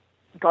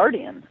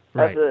guardian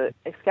of the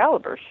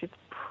Excalibur, she's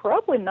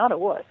probably not a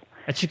wuss.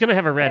 And she's going to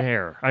have a red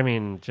hair. I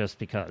mean, just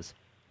because.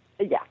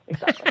 Yeah,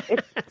 exactly.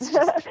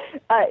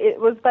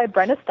 It was by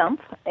Brenda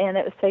Stump, and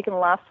it was taken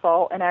last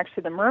fall. And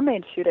actually, the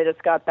mermaid shoot I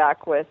just got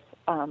back with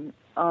on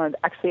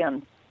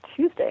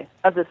Tuesday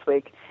of this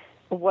week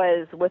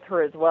was with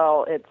her as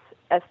well.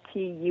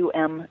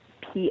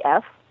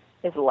 Stumps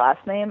is the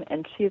last name,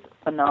 and she's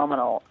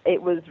phenomenal.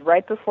 It was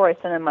right before I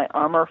sent in my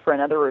armor for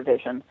another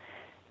revision,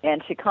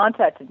 and she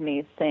contacted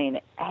me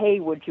saying, hey,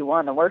 would you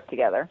want to work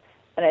together?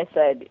 And I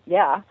said,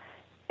 yeah.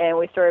 And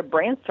we started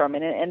brainstorming,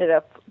 and it ended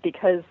up,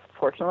 because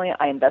fortunately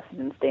I invested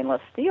in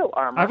stainless steel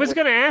armor. I was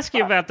going to ask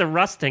you about the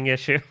rusting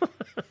issue.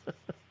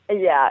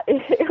 Yeah,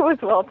 it was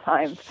well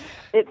timed.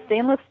 It's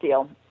stainless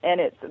steel, and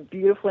it's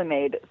beautifully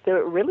made, so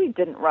it really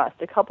didn't rust.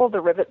 A couple of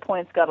the rivet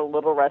points got a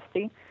little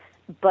rusty,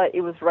 but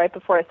it was right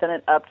before I sent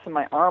it up to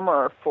my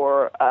armor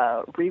for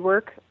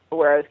rework,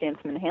 where I was getting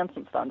some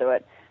enhancements onto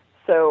it.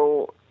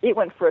 So it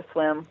went for a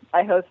swim.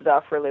 I hosed it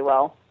off really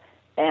well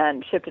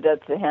and shipped it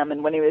out to him,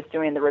 and when he was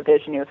doing the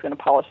revision, he was going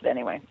to polish it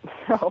anyway.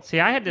 So see,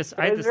 I had this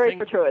very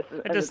fortuitous.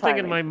 I had this thing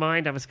in my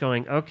mind. I was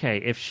going, okay,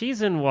 if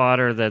she's in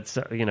water that's,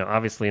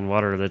 obviously in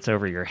water that's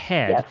over your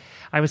head, yes.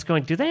 I was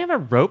going, do they have a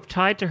rope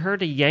tied to her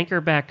to yank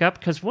her back up?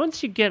 Because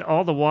once you get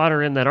all the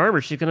water in that armor,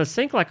 she's going to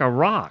sink like a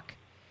rock.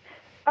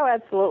 Oh,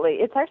 absolutely.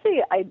 It's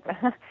actually,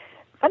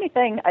 funny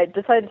thing, I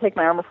decided to take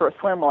my armor for a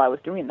swim while I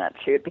was doing that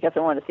shoot because I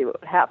wanted to see what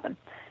would happen.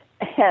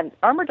 And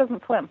armor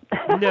doesn't swim.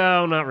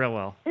 No, not real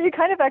well. You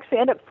kind of actually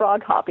end up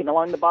frog hopping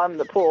along the bottom of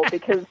the pool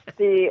because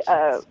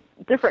the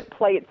different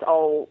plates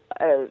all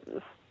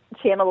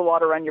channel the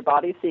water around your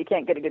body, so you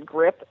can't get a good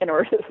grip in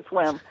order to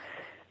swim.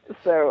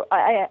 So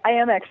I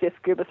am actually a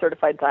scuba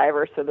certified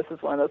diver, so this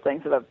is one of those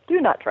things that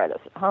do not try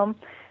this at home.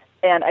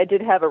 And I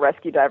did have a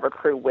rescue diver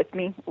crew with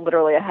me.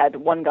 Literally, I had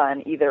one guy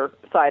on either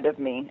side of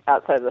me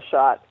outside of the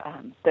shot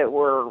that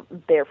were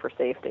there for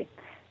safety,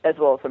 as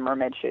well as the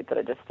mermaid shoot that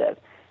I just did.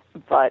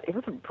 But it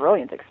was a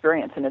brilliant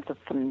experience, and it's a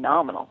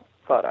phenomenal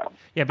photo.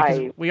 Yeah,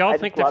 because we all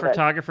think that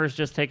photographers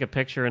just take a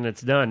picture and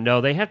it's done.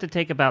 No, they have to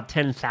take about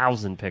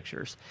 10,000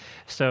 pictures.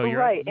 So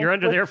you're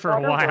under there for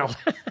a while.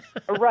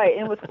 Right,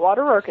 and with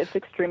waterwork, it's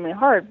extremely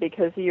hard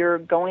because you're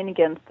going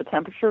against the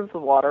temperature of the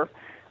water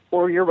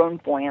or your own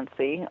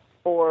buoyancy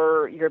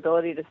or your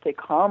ability to stay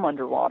calm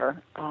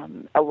underwater.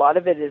 A lot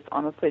of it is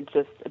honestly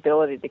just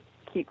ability to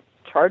keep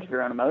charge of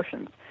your own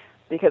emotions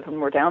because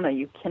when we're down there,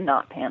 you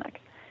cannot panic.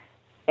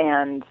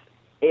 And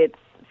it's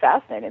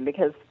fascinating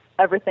because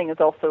everything is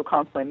also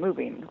constantly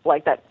moving.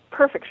 Like that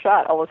perfect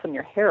shot, all of a sudden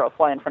your hair will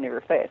fly in front of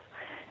your face.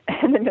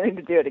 And then you need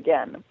to do it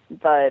again.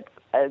 But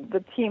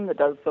the team that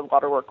does the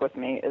water work with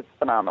me is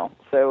phenomenal.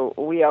 So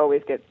we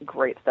always get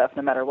great stuff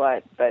no matter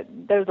what. But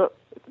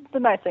the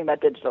nice thing about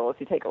digital is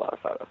you take a lot of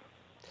photos.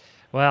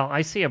 Well,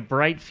 I see a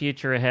bright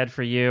future ahead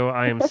for you.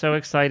 I am so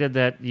excited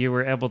that you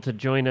were able to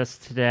join us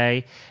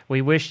today.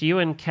 We wish you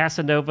and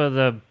Casanova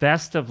the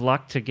best of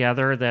luck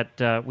together.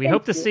 That we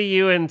hope to see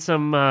you in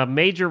some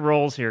major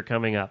roles here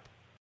coming up.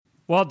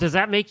 Well, does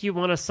that make you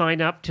want to sign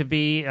up to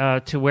be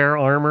to wear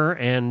armor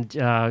and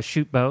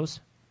shoot bows?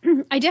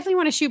 I definitely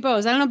want to shoot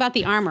bows. I don't know about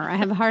the armor. I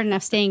have a hard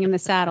enough staying in the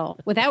saddle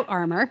without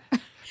armor.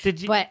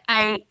 But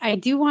I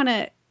do want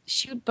to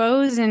shoot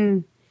bows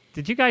and.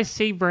 Did you guys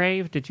see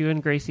Brave? Did you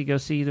and Gracie go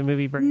see the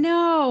movie Brave?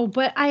 No,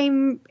 but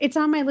it's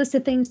on my list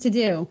of things to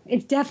do.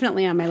 It's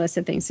definitely on my list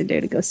of things to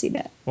do to go see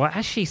that. Well,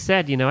 as she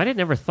said, I didn't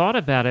ever thought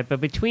about it, but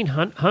between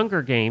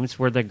Hunger Games,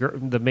 where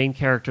the main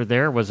character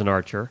there was an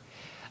archer,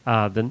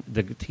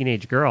 the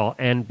teenage girl,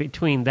 and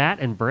between that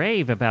and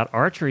Brave, about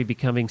archery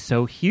becoming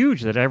so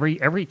huge that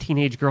every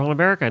teenage girl in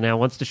America now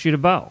wants to shoot a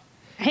bow.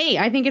 Hey,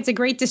 I think it's a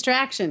great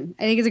distraction.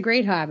 I think it's a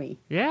great hobby.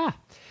 Yeah.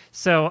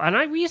 So,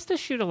 and we used to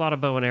shoot a lot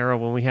of bow and arrow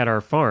when we had our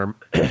farm.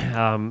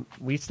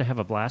 We used to have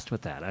a blast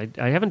with that.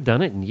 I haven't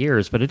done it in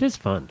years, but it is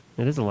fun.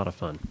 It is a lot of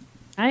fun.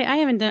 I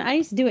haven't done. I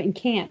used to do it in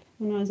camp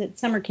when I was at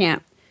summer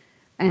camp,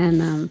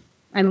 and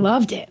I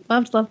loved it.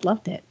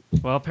 Loved it.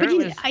 Well,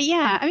 apparently,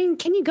 yeah. I mean,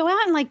 can you go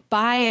out and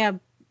buy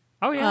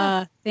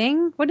a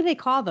thing? What do they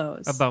call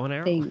those? A bow and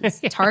arrow things.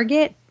 Yeah.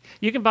 Target.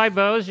 You can buy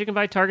bows. You can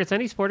buy targets.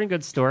 Any sporting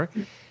goods store.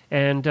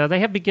 And they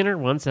have beginner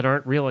ones that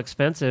aren't real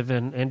expensive,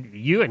 and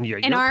your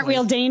aren't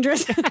real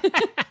dangerous.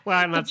 Well,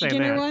 I'm not saying that.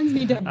 Beginner ones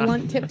need to have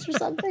blunt tips or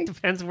something.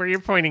 Depends where you're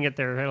pointing it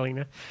there,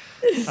 Helena.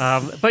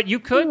 But you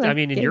could,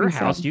 in your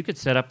house, you could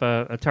set up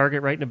a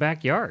target right in the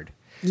backyard.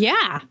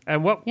 Yeah.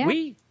 And what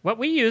we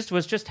used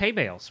was just hay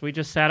bales. We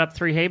just sat up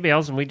 3 hay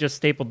bales, and we just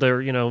stapled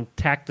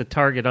tacked the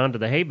target onto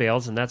the hay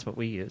bales, and that's what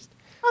we used.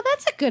 Oh,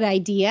 that's a good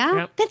idea.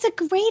 Yep. That's a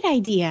great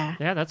idea.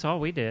 Yeah, that's all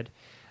we did.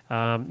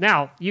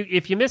 Now,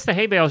 if you miss the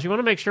hay bales, you want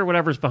to make sure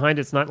whatever's behind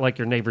it's not like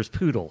your neighbor's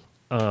poodle.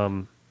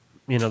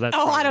 That's.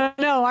 Oh, I don't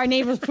know. Our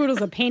neighbor's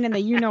poodle's a pain in the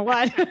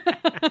you-know-what.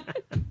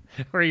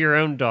 Or your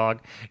own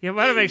dog. You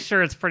want to make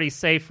sure it's pretty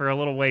safe for a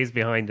little ways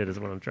behind it is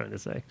what I'm trying to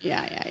say.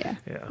 Yeah.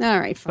 All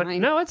right, fine. But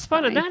no, it's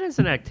fun. Fine. And that is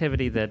an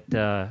activity that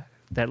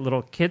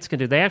little kids can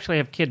do. They actually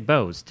have kid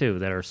bows, too,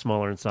 that are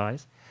smaller in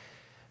size.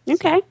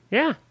 Okay. So,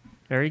 yeah,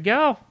 there you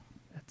go.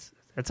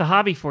 That's a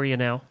hobby for you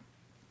now.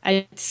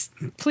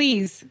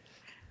 Please.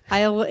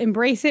 I'll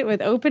embrace it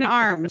with open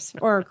arms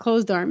or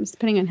closed arms,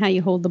 depending on how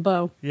you hold the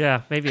bow.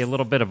 Yeah, maybe a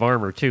little bit of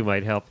armor, too,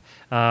 might help.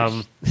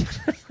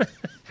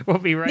 We'll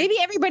be right. Maybe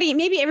everybody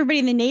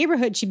in the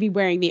neighborhood should be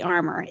wearing the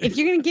armor. If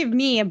you're going to give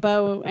me a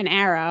bow and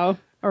arrow,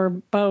 or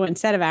bow and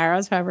set of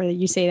arrows, however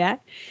you say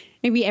that,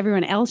 maybe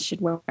everyone else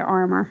should wear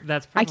armor.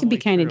 That's I could be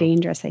probably kind of true.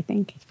 dangerous, I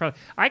think.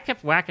 I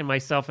kept whacking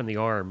myself in the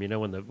arm,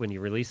 when you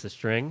release the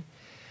string.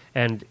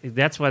 And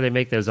that's why they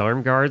make those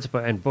arm guards.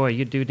 And boy,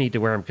 you do need to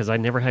wear them because I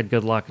never had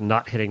good luck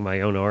not hitting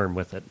my own arm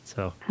with it.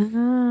 So,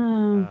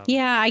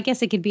 yeah, I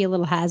guess it could be a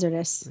little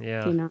hazardous.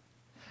 Yeah. You know.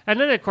 And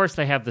then of course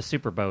they have the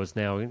super bows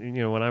now.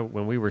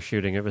 When we were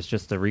shooting, it was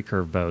just the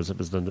recurve bows. It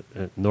was the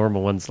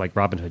normal ones like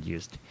Robin Hood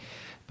used.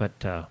 But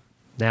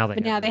now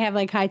they have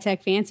like high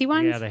tech fancy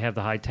ones. Yeah, they have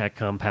the high tech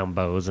compound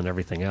bows and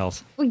everything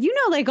else. Well,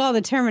 like all the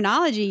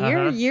terminology.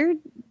 You're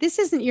this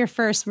isn't your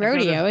first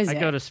rodeo, is it? I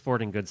go to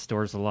sporting goods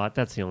stores a lot.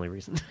 That's the only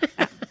reason.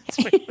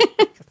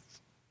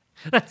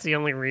 That's the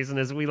only reason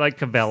is we like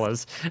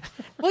Cabela's.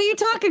 Well, you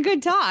talk a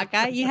good talk.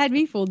 You had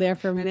me fooled there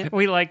for a minute.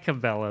 We like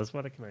Cabela's.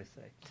 What can I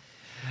say?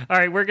 All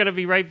right, we're going to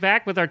be right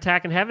back with our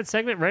Tack and Habit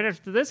segment right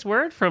after this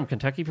word from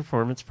Kentucky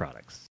Performance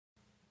Products.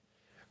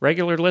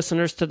 Regular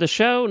listeners to the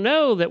show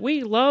know that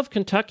we love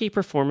Kentucky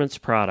Performance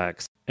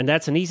Products. And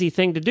that's an easy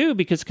thing to do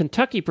because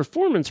Kentucky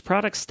Performance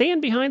Products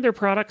stand behind their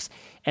products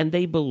and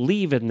they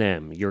believe in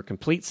them. Your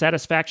complete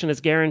satisfaction is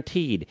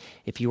guaranteed.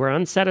 If you are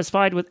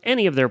unsatisfied with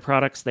any of their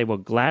products, they will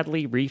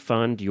gladly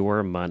refund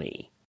your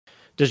money.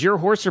 Does your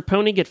horse or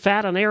pony get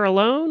fat on air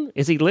alone?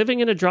 Is he living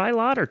in a dry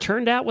lot or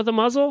turned out with a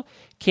muzzle?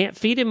 Can't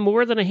feed him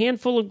more than a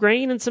handful of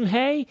grain and some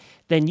hay?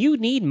 Then you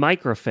need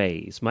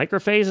Microphase.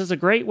 Microphase is a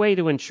great way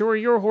to ensure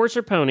your horse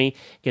or pony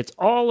gets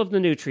all of the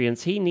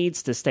nutrients he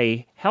needs to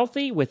stay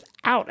healthy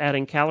without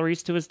adding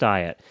calories to his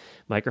diet.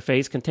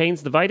 Microphase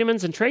contains the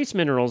vitamins and trace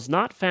minerals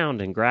not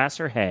found in grass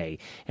or hay,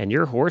 and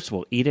your horse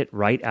will eat it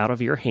right out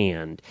of your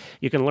hand.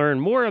 You can learn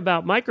more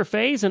about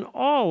Microphase and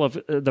all of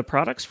the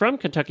products from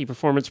Kentucky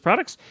Performance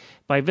Products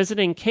by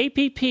visiting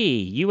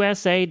kppusa.com.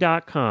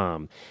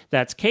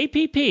 That's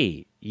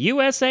kppusa.com.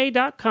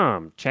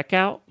 Check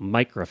out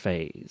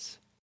Microphase.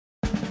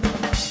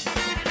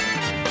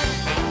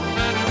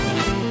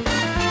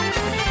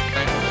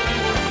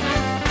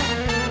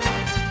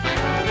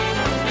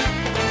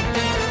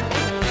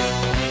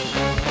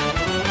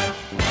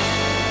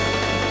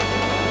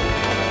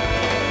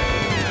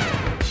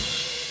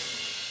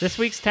 This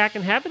week's Tack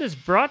and Habit is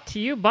brought to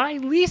you by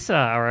Lisa,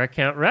 our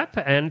account rep,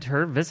 and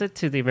her visit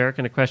to the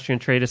American Equestrian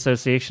Trade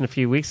Association a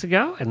few weeks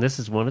ago. And this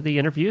is one of the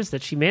interviews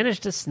that she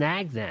managed to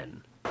snag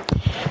then.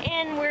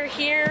 And we're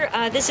here,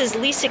 this is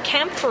Lisa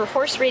Kemp for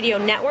Horse Radio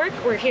Network.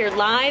 We're here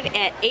live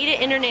at ADA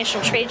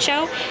International Trade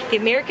Show, the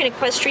American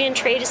Equestrian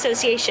Trade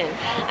Association.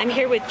 I'm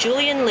here with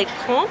Julien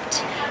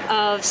Lecomte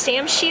of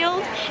Sam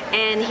Shield,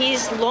 and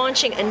he's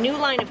launching a new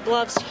line of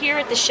gloves here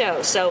at the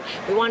show. So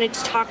we wanted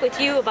to talk with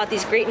you about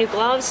these great new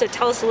gloves, so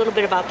tell us a little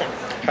bit about them.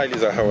 Hi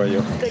Lisa, how are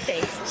you? Good,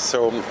 thanks.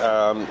 So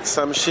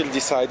Sam Shield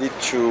decided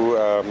to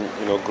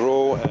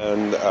grow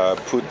and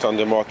put on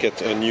the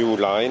market a new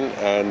line,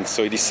 and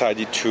so he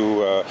decided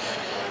to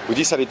we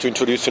decided to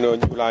introduce a new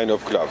line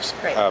of gloves.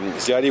 Right.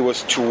 The idea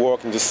was to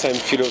work in the same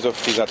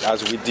philosophy that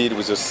as we did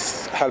with the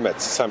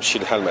helmets, Sam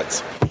Shield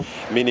helmets,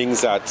 meaning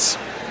that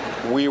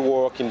we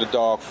work in the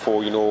dark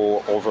for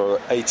over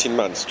 18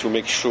 months to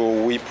make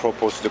sure we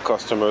propose to the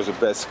customers the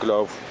best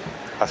glove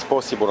as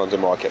possible on the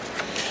market.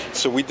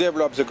 So we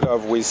developed the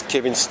glove with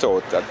Kevin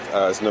Stott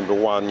as number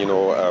one,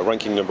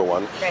 ranking number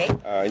one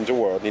in the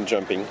world in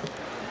jumping.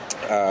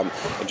 And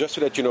just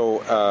to let you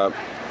know,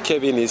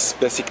 Kevin is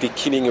basically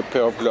killing a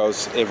pair of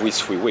gloves every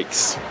 3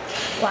 weeks.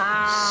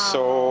 Wow.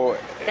 So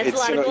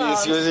That's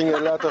he's using a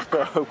lot of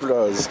pair of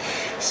gloves.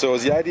 So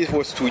the idea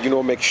was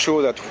to make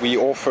sure that we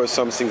offer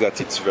something that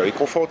it's very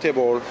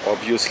comfortable,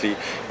 obviously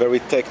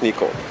very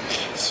technical.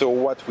 So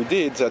what we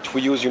did that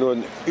we use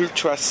an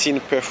ultra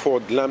thin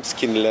perforated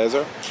lambskin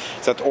leather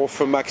that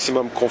offer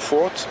maximum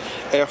comfort,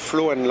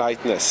 airflow and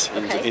lightness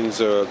in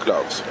the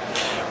gloves.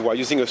 We are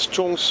using a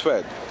strong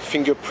thread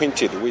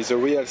fingerprinted with a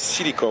real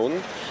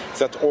silicone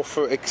that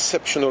offer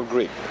exceptional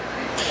grip,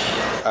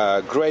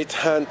 great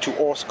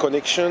hand-to-horse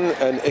connection,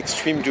 and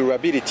extreme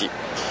durability.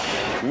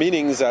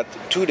 Meaning that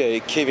today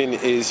Kevin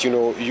is,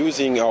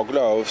 using our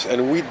gloves,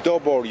 and we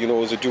double,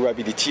 the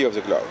durability of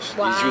the gloves.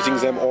 Wow. He's using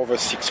them over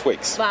 6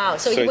 weeks. Wow,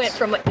 so he went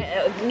from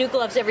new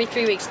gloves every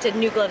 3 weeks to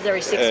new gloves every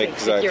 6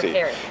 weeks with your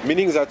pair.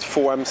 Meaning that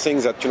I'm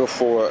saying that,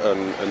 for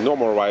a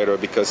normal rider,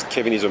 because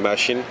Kevin is a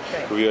machine,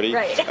 really,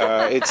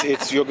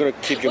 it's you're going to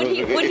keep, Would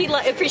he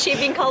appreciate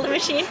being called a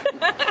machine?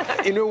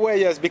 In a way,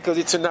 yes, because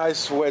it's a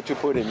nice way to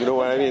put him. You know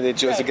what I mean? It's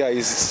just the guy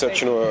is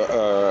such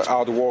a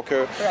hard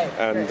worker,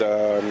 and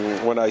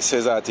when I say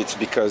that, it's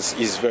because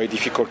he's very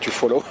difficult to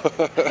follow.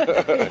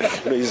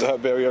 He's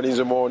up very early in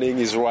the morning.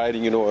 He's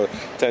riding,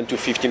 10 to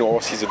 15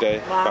 horses a day.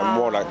 Wow.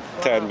 More like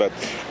 10, but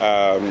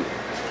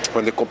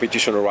when the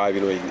competition arrives,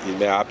 it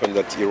may happen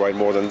that he ride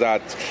more than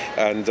that.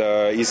 And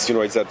he's,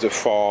 it's at the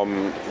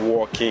farm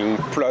working.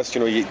 Plus,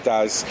 he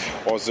does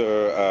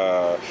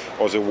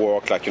other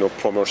work like,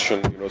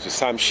 promotion. The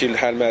Sam Shield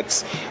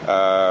helmets.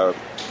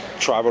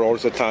 Travel all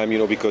the time,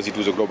 because he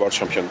does a global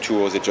champion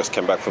tour. They just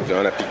came back from the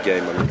Olympic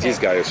game, and this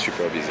guy is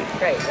super busy.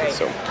 Right.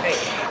 So,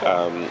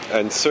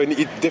 and so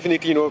it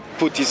definitely,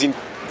 put his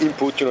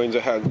input, in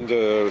the hand.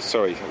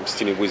 Sorry, I'm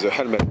still with the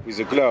helmet, with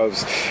the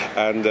gloves,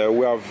 and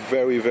we are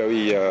very,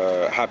 very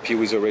happy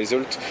with the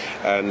result.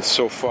 And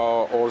so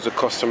far, all the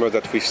customers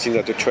that we've seen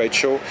at the trade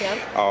show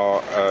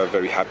are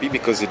very happy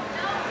because it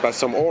passed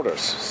some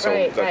orders. So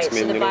right.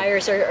 So the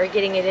buyers are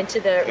getting it into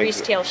the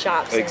retail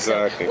shops.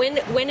 Exactly.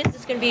 So when is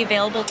this going to be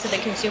available to the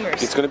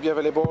consumers? It's going to be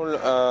available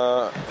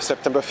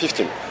September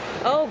 15th.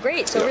 Oh,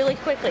 great. So really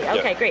quickly.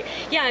 Okay, great.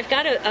 Yeah, I've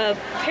got a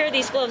pair of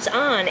these gloves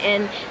on,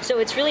 and so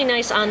it's really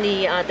nice on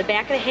the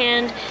back of the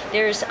hand.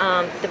 There's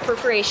the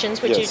perforations,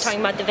 which you're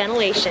talking about, the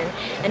ventilation,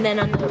 and then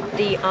on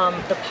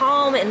the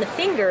palm and the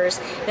fingers.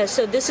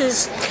 So this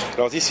is...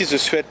 Now, this is the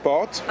sweat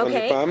part on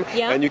the palm,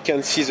 and you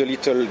can see the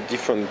little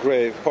different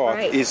gray part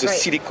is the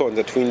silicone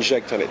that we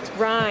inject on it.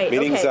 Right,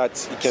 meaning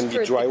that it can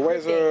be dry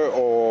weather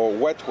or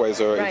wet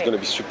weather. It's going to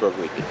be super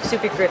grippy.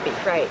 Super grippy,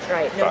 right.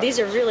 No, these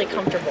are really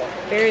comfortable.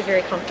 Very,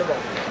 very comfortable.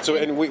 So,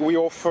 and we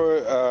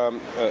offer,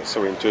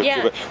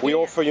 we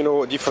offer,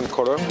 different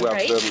color. We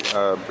have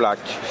the black,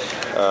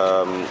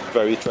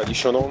 very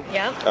traditional.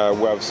 Yeah.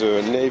 We have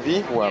the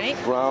navy, we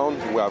have brown,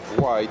 we have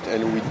white,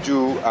 and we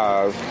do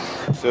have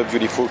the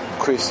beautiful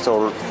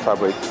crystal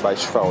fabric by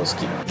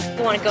Swarovski. If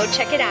you want to go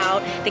check it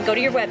out, then go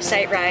to your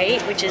website,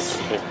 right, which is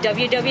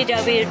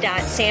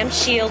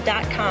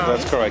www.samshield.com.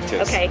 That's correct,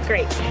 yes. Okay,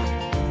 great.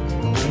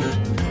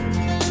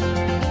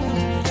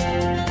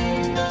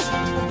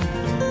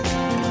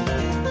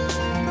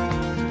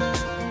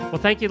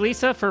 Well, thank you,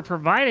 Lisa, for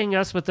providing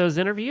us with those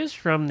interviews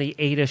from the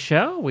Ada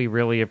show. We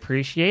really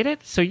appreciate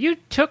it. So you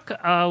took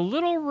a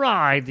little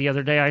ride the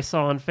other day I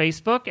saw on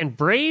Facebook and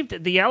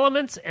braved the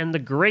elements and the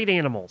great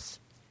animals.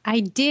 I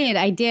did.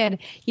 I've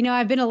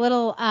been a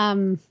little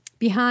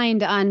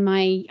behind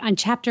on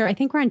chapter, I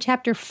think we're on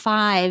chapter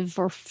 5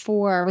 or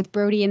 4 with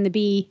Brody and the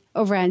Bee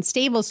over on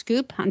Stable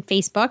Scoop on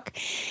Facebook.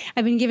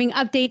 I've been giving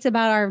updates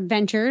about our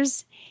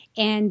adventures,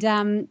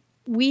 and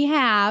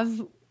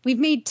we've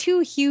made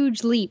 2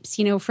 huge leaps,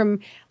 from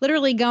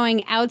literally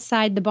going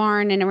outside the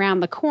barn and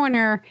around the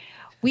corner.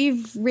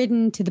 We've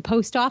ridden to the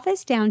post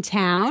office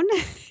downtown.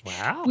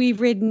 Wow. We've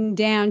ridden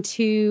down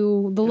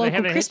to the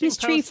local Christmas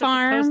tree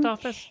farm.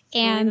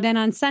 And then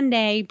on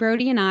Sunday,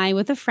 Brody and I,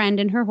 with a friend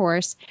and her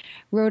horse,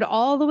 rode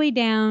all the way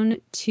down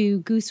to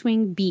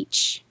Goosewing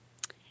Beach.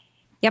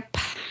 Yep,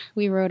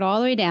 we rode all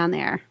the way down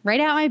there, right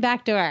out my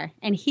back door.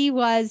 And he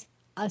was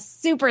a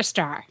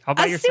superstar. How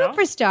about yourself?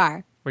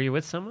 Superstar. Were you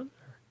with someone?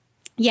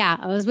 Yeah,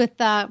 I was with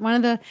one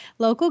of the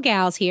local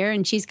gals here,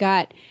 and she's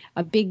got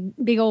a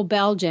big old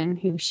Belgian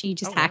who she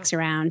just hacks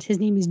around. His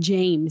name is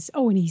James.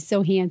 Oh, and he's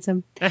so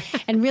handsome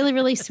and really,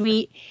 really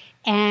sweet.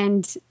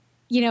 And,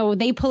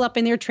 they pull up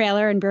in their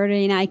trailer, and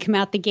Brody and I come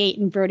out the gate,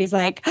 and Brody's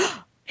like,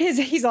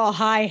 he's all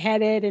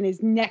high-headed, and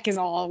his neck is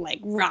all, like,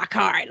 rock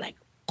hard. Like,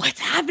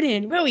 what's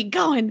happening? Where are we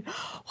going?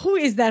 Who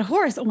is that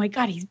horse? Oh, my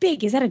God, he's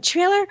big. Is that a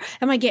trailer?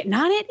 Am I getting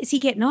on it? Is he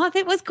getting off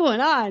it? What's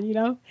going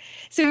on,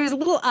 So he was a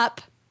little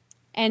up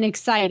and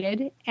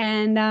excited.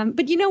 And,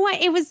 but you know what?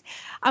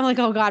 I'm like,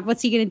 oh God,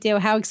 what's he going to do?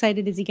 How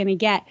excited is he going to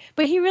get?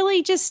 But he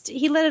really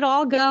he let it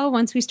all go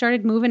once we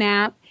started moving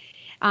out.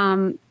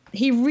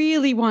 He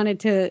really wanted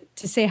to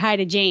say hi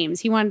to James.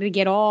 He wanted to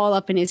get all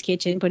up in his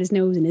kitchen, put his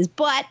nose in his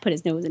butt, put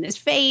his nose in his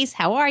face.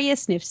 How are you?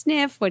 Sniff,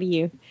 sniff. What do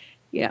you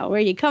where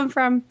you come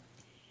from?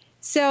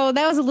 So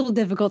that was a little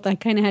difficult. I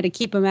kind of had to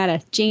keep him out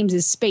of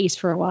James's space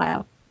for a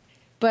while.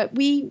 But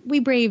we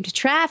braved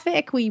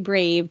traffic, we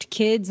braved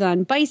kids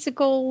on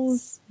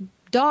bicycles,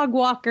 dog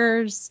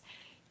walkers,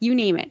 you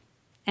name it.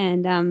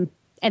 And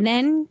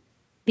then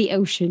the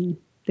ocean,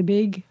 the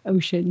big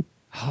ocean.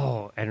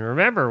 Oh, and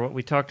remember what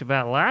we talked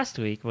about last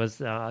week was,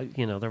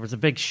 there was a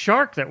big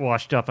shark that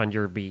washed up on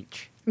your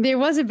beach. There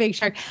was a big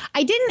shark.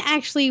 I didn't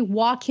actually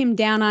walk him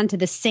down onto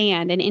the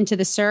sand and into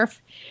the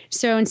surf.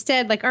 So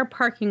instead, like our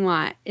parking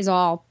lot it's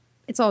all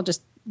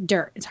just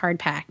dirt. It's hard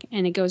pack,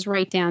 and it goes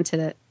right down to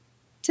the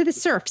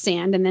surf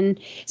sand. And then,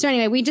 so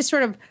anyway, we just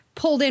sort of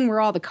pulled in where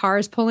all the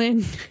cars pull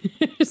in.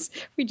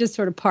 We just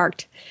sort of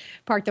parked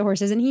the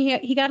horses, and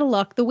he got a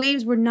look. The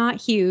waves were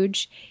not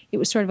huge. It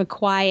was sort of a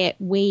quiet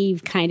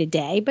wave kind of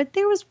day, but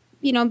there was,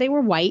 they were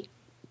white,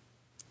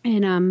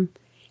 and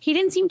he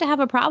didn't seem to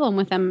have a problem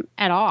with them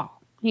at all.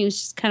 He was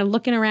just kind of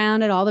looking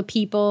around at all the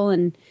people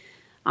and,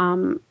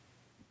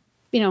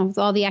 with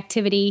all the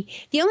activity.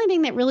 The only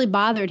thing that really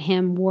bothered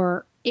him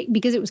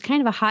because it was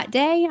kind of a hot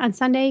day on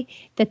Sunday,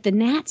 that the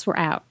gnats were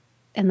out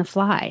and the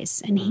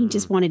flies, and he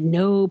just wanted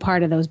no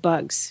part of those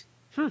bugs.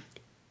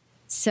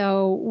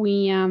 So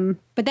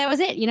but that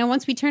was it.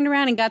 Once we turned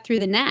around and got through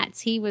the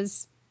gnats, he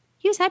was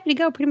happy to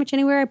go pretty much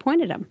anywhere I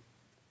pointed him.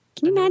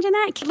 Can you imagine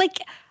that? Like,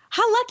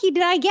 how lucky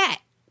did I get?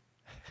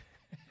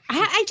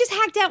 I just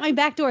hacked out my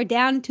back door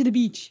down to the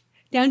beach,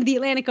 down to the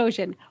Atlantic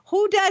Ocean.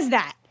 Who does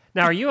that?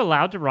 Now, are you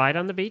allowed to ride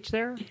on the beach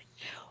there?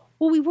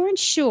 Well, we weren't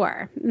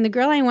sure. And the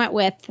girl I went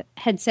with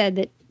had said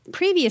that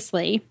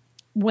previously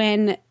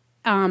when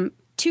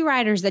 2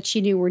 riders that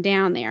she knew were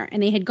down there,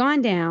 and they had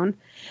gone down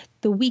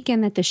the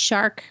weekend that the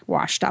shark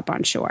washed up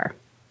on shore.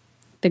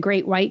 The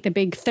great white, the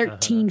big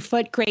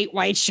 13-foot great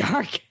white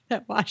shark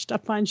that washed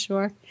up on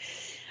shore.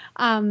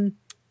 And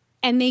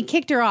they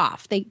kicked her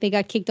off. They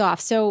got kicked off.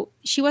 So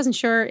she wasn't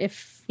sure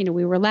if,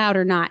 we were allowed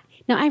or not.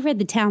 Now, I read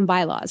the town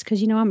bylaws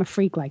because, I'm a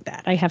freak like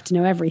that. I have to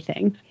know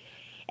everything.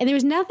 And there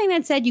was nothing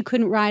that said you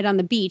couldn't ride on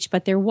the beach,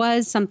 but there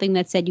was something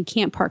that said you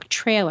can't park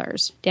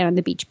trailers down in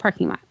the beach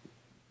parking lot.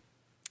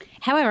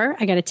 However,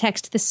 I got a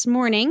text this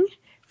morning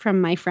from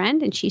my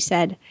friend, and she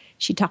said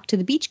she talked to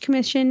the beach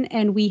commission,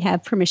 and we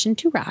have permission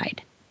to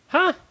ride.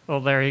 Huh?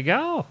 Well, there you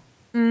go.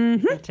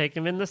 Mm-hmm. Take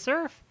him in the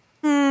surf.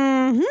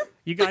 Mm-hmm.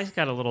 You guys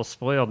got a little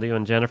spoiled, you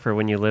and Jennifer,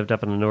 when you lived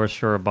up on the North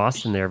Shore of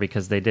Boston there,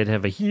 because they did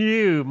have a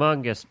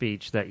humongous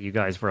beach that you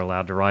guys were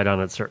allowed to ride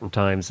on at certain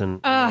times. And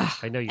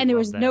I know you. And there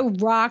was no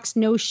rocks,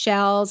 no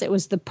shells. It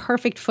was the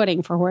perfect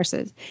footing for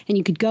horses, and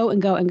you could go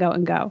and go and go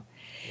and go.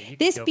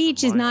 This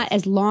beach is not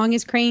as long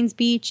as Cranes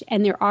Beach,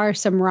 and there are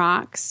some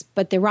rocks,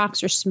 but the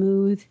rocks are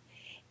smooth.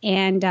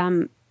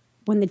 And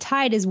when the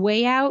tide is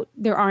way out,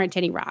 there aren't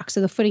any rocks,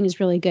 so the footing is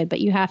really good. But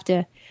you have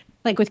to,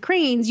 like with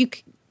Cranes,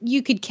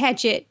 you could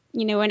catch it,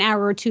 an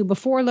hour or two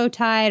before low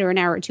tide or an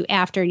hour or two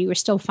after, and you were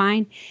still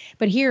fine.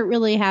 But here, it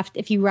really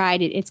if you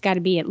ride it, it's got to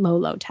be at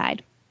low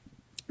tide.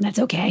 That's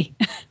okay.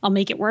 I'll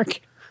make it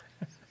work.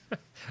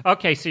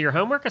 Okay, so your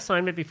homework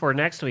assignment before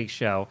next week's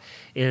show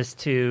is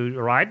to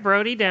ride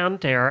Brody down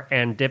there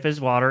and dip his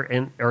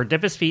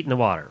feet in the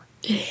water.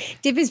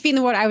 Dip his feet in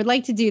the water. I would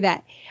like to do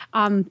that.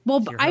 I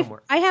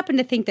happen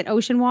to think that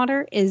ocean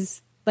water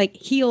is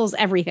heals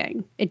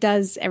everything. It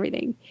does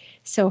everything.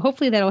 So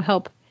hopefully that'll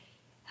help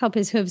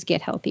his hooves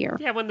get healthier.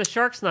 Yeah, when the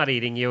shark's not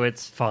eating you,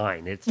 it's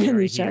fine. It's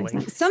very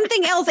healing.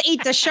 Something else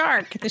ate the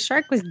shark. The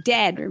shark was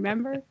dead,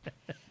 remember?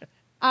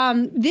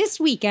 This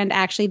weekend,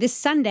 actually, this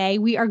Sunday,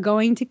 we are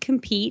going to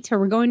compete, or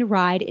we're going to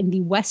ride in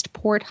the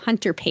Westport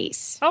Hunter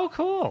Pace. Oh,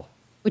 cool.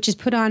 Which is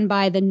put on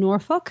by the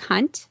Norfolk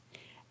Hunt.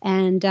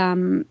 And,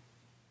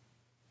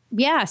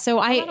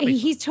 so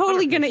he's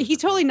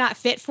totally not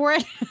fit for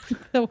it.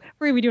 So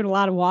we're going to be doing a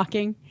lot of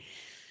walking.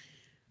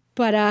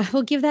 But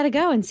we'll give that a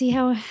go and see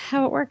how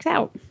it works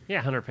out.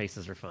 Yeah, Hunter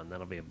Paces are fun.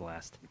 That'll be a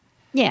blast.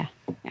 Yeah.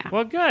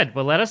 Well, good.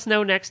 Well, let us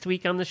know next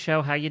week on the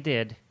show how you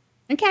did.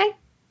 Okay.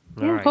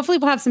 Yeah, right. Hopefully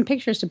we'll have some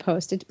pictures to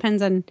post. It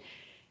depends on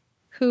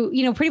who,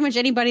 pretty much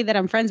anybody that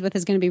I'm friends with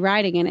is going to be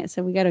riding in it.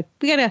 So we gotta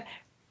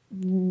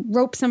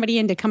rope somebody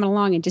into coming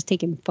along and just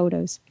taking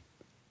photos.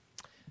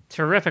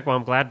 Terrific. Well,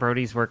 I'm glad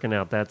Brody's working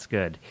out. That's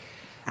good.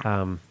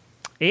 And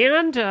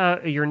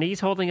your knee's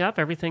holding up.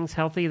 Everything's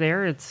healthy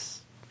there. It's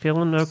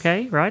feeling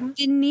okay riding?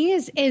 The knee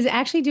is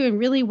actually doing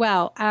really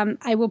well.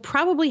 I will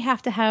probably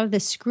have to have the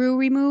screw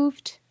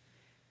removed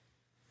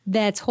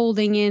that's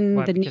holding in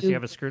the new... Because you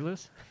have a screw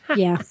loose?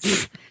 Yeah.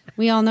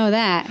 We all know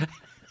that.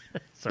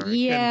 Sorry.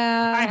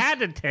 Yeah. I had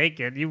to take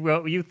it.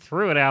 You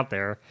threw it out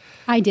there.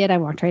 I did. I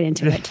walked right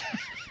into it.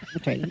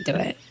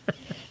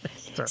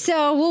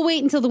 So we'll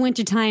wait until the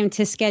winter time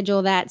to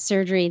schedule that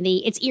surgery.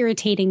 It's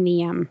irritating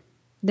the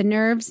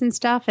nerves and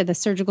stuff, or the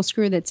surgical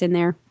screw that's in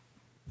there.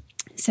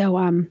 So,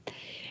 and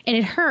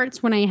it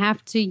hurts when I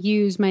have to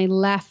use my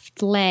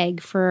left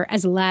leg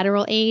as a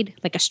lateral aid,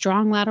 like a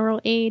strong lateral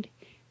aid.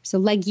 So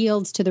leg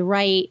yields to the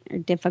right are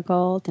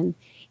difficult, and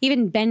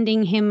even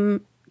bending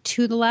him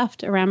to the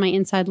left around my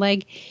inside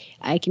leg,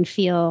 I can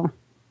feel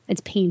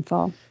it's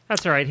painful.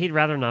 That's all right. He'd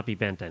rather not be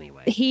bent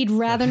anyway. He'd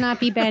rather not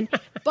be bent.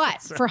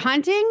 But for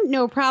hunting,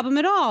 no problem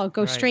at all.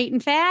 Go straight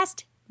and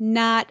fast,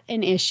 not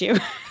an issue.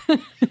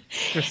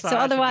 So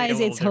otherwise,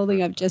 it's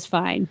holding up just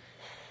fine.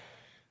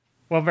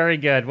 Well, very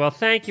good. Well,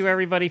 thank you,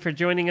 everybody, for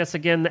joining us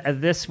again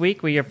this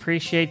week. We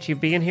appreciate you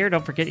being here.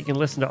 Don't forget you can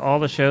listen to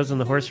all the shows on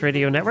the Horse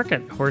Radio Network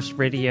at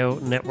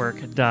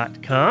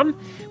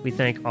horseradionetwork.com. We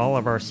thank all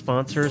of our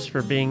sponsors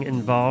for being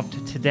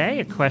involved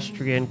today: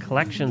 Equestrian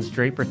Collections,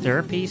 Draper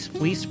Therapies,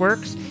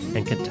 Fleeceworks,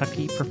 and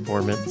Kentucky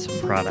Performance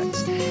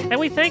Products. And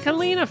we thank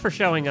Alina for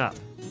showing up.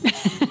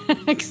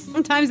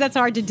 Sometimes that's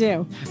hard to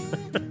do.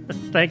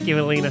 Thank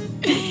you, Alina.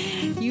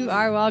 You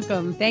are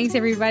welcome. Thanks,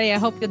 everybody. I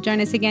hope you'll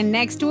join us again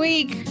next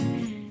week.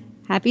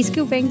 Happy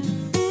scooping.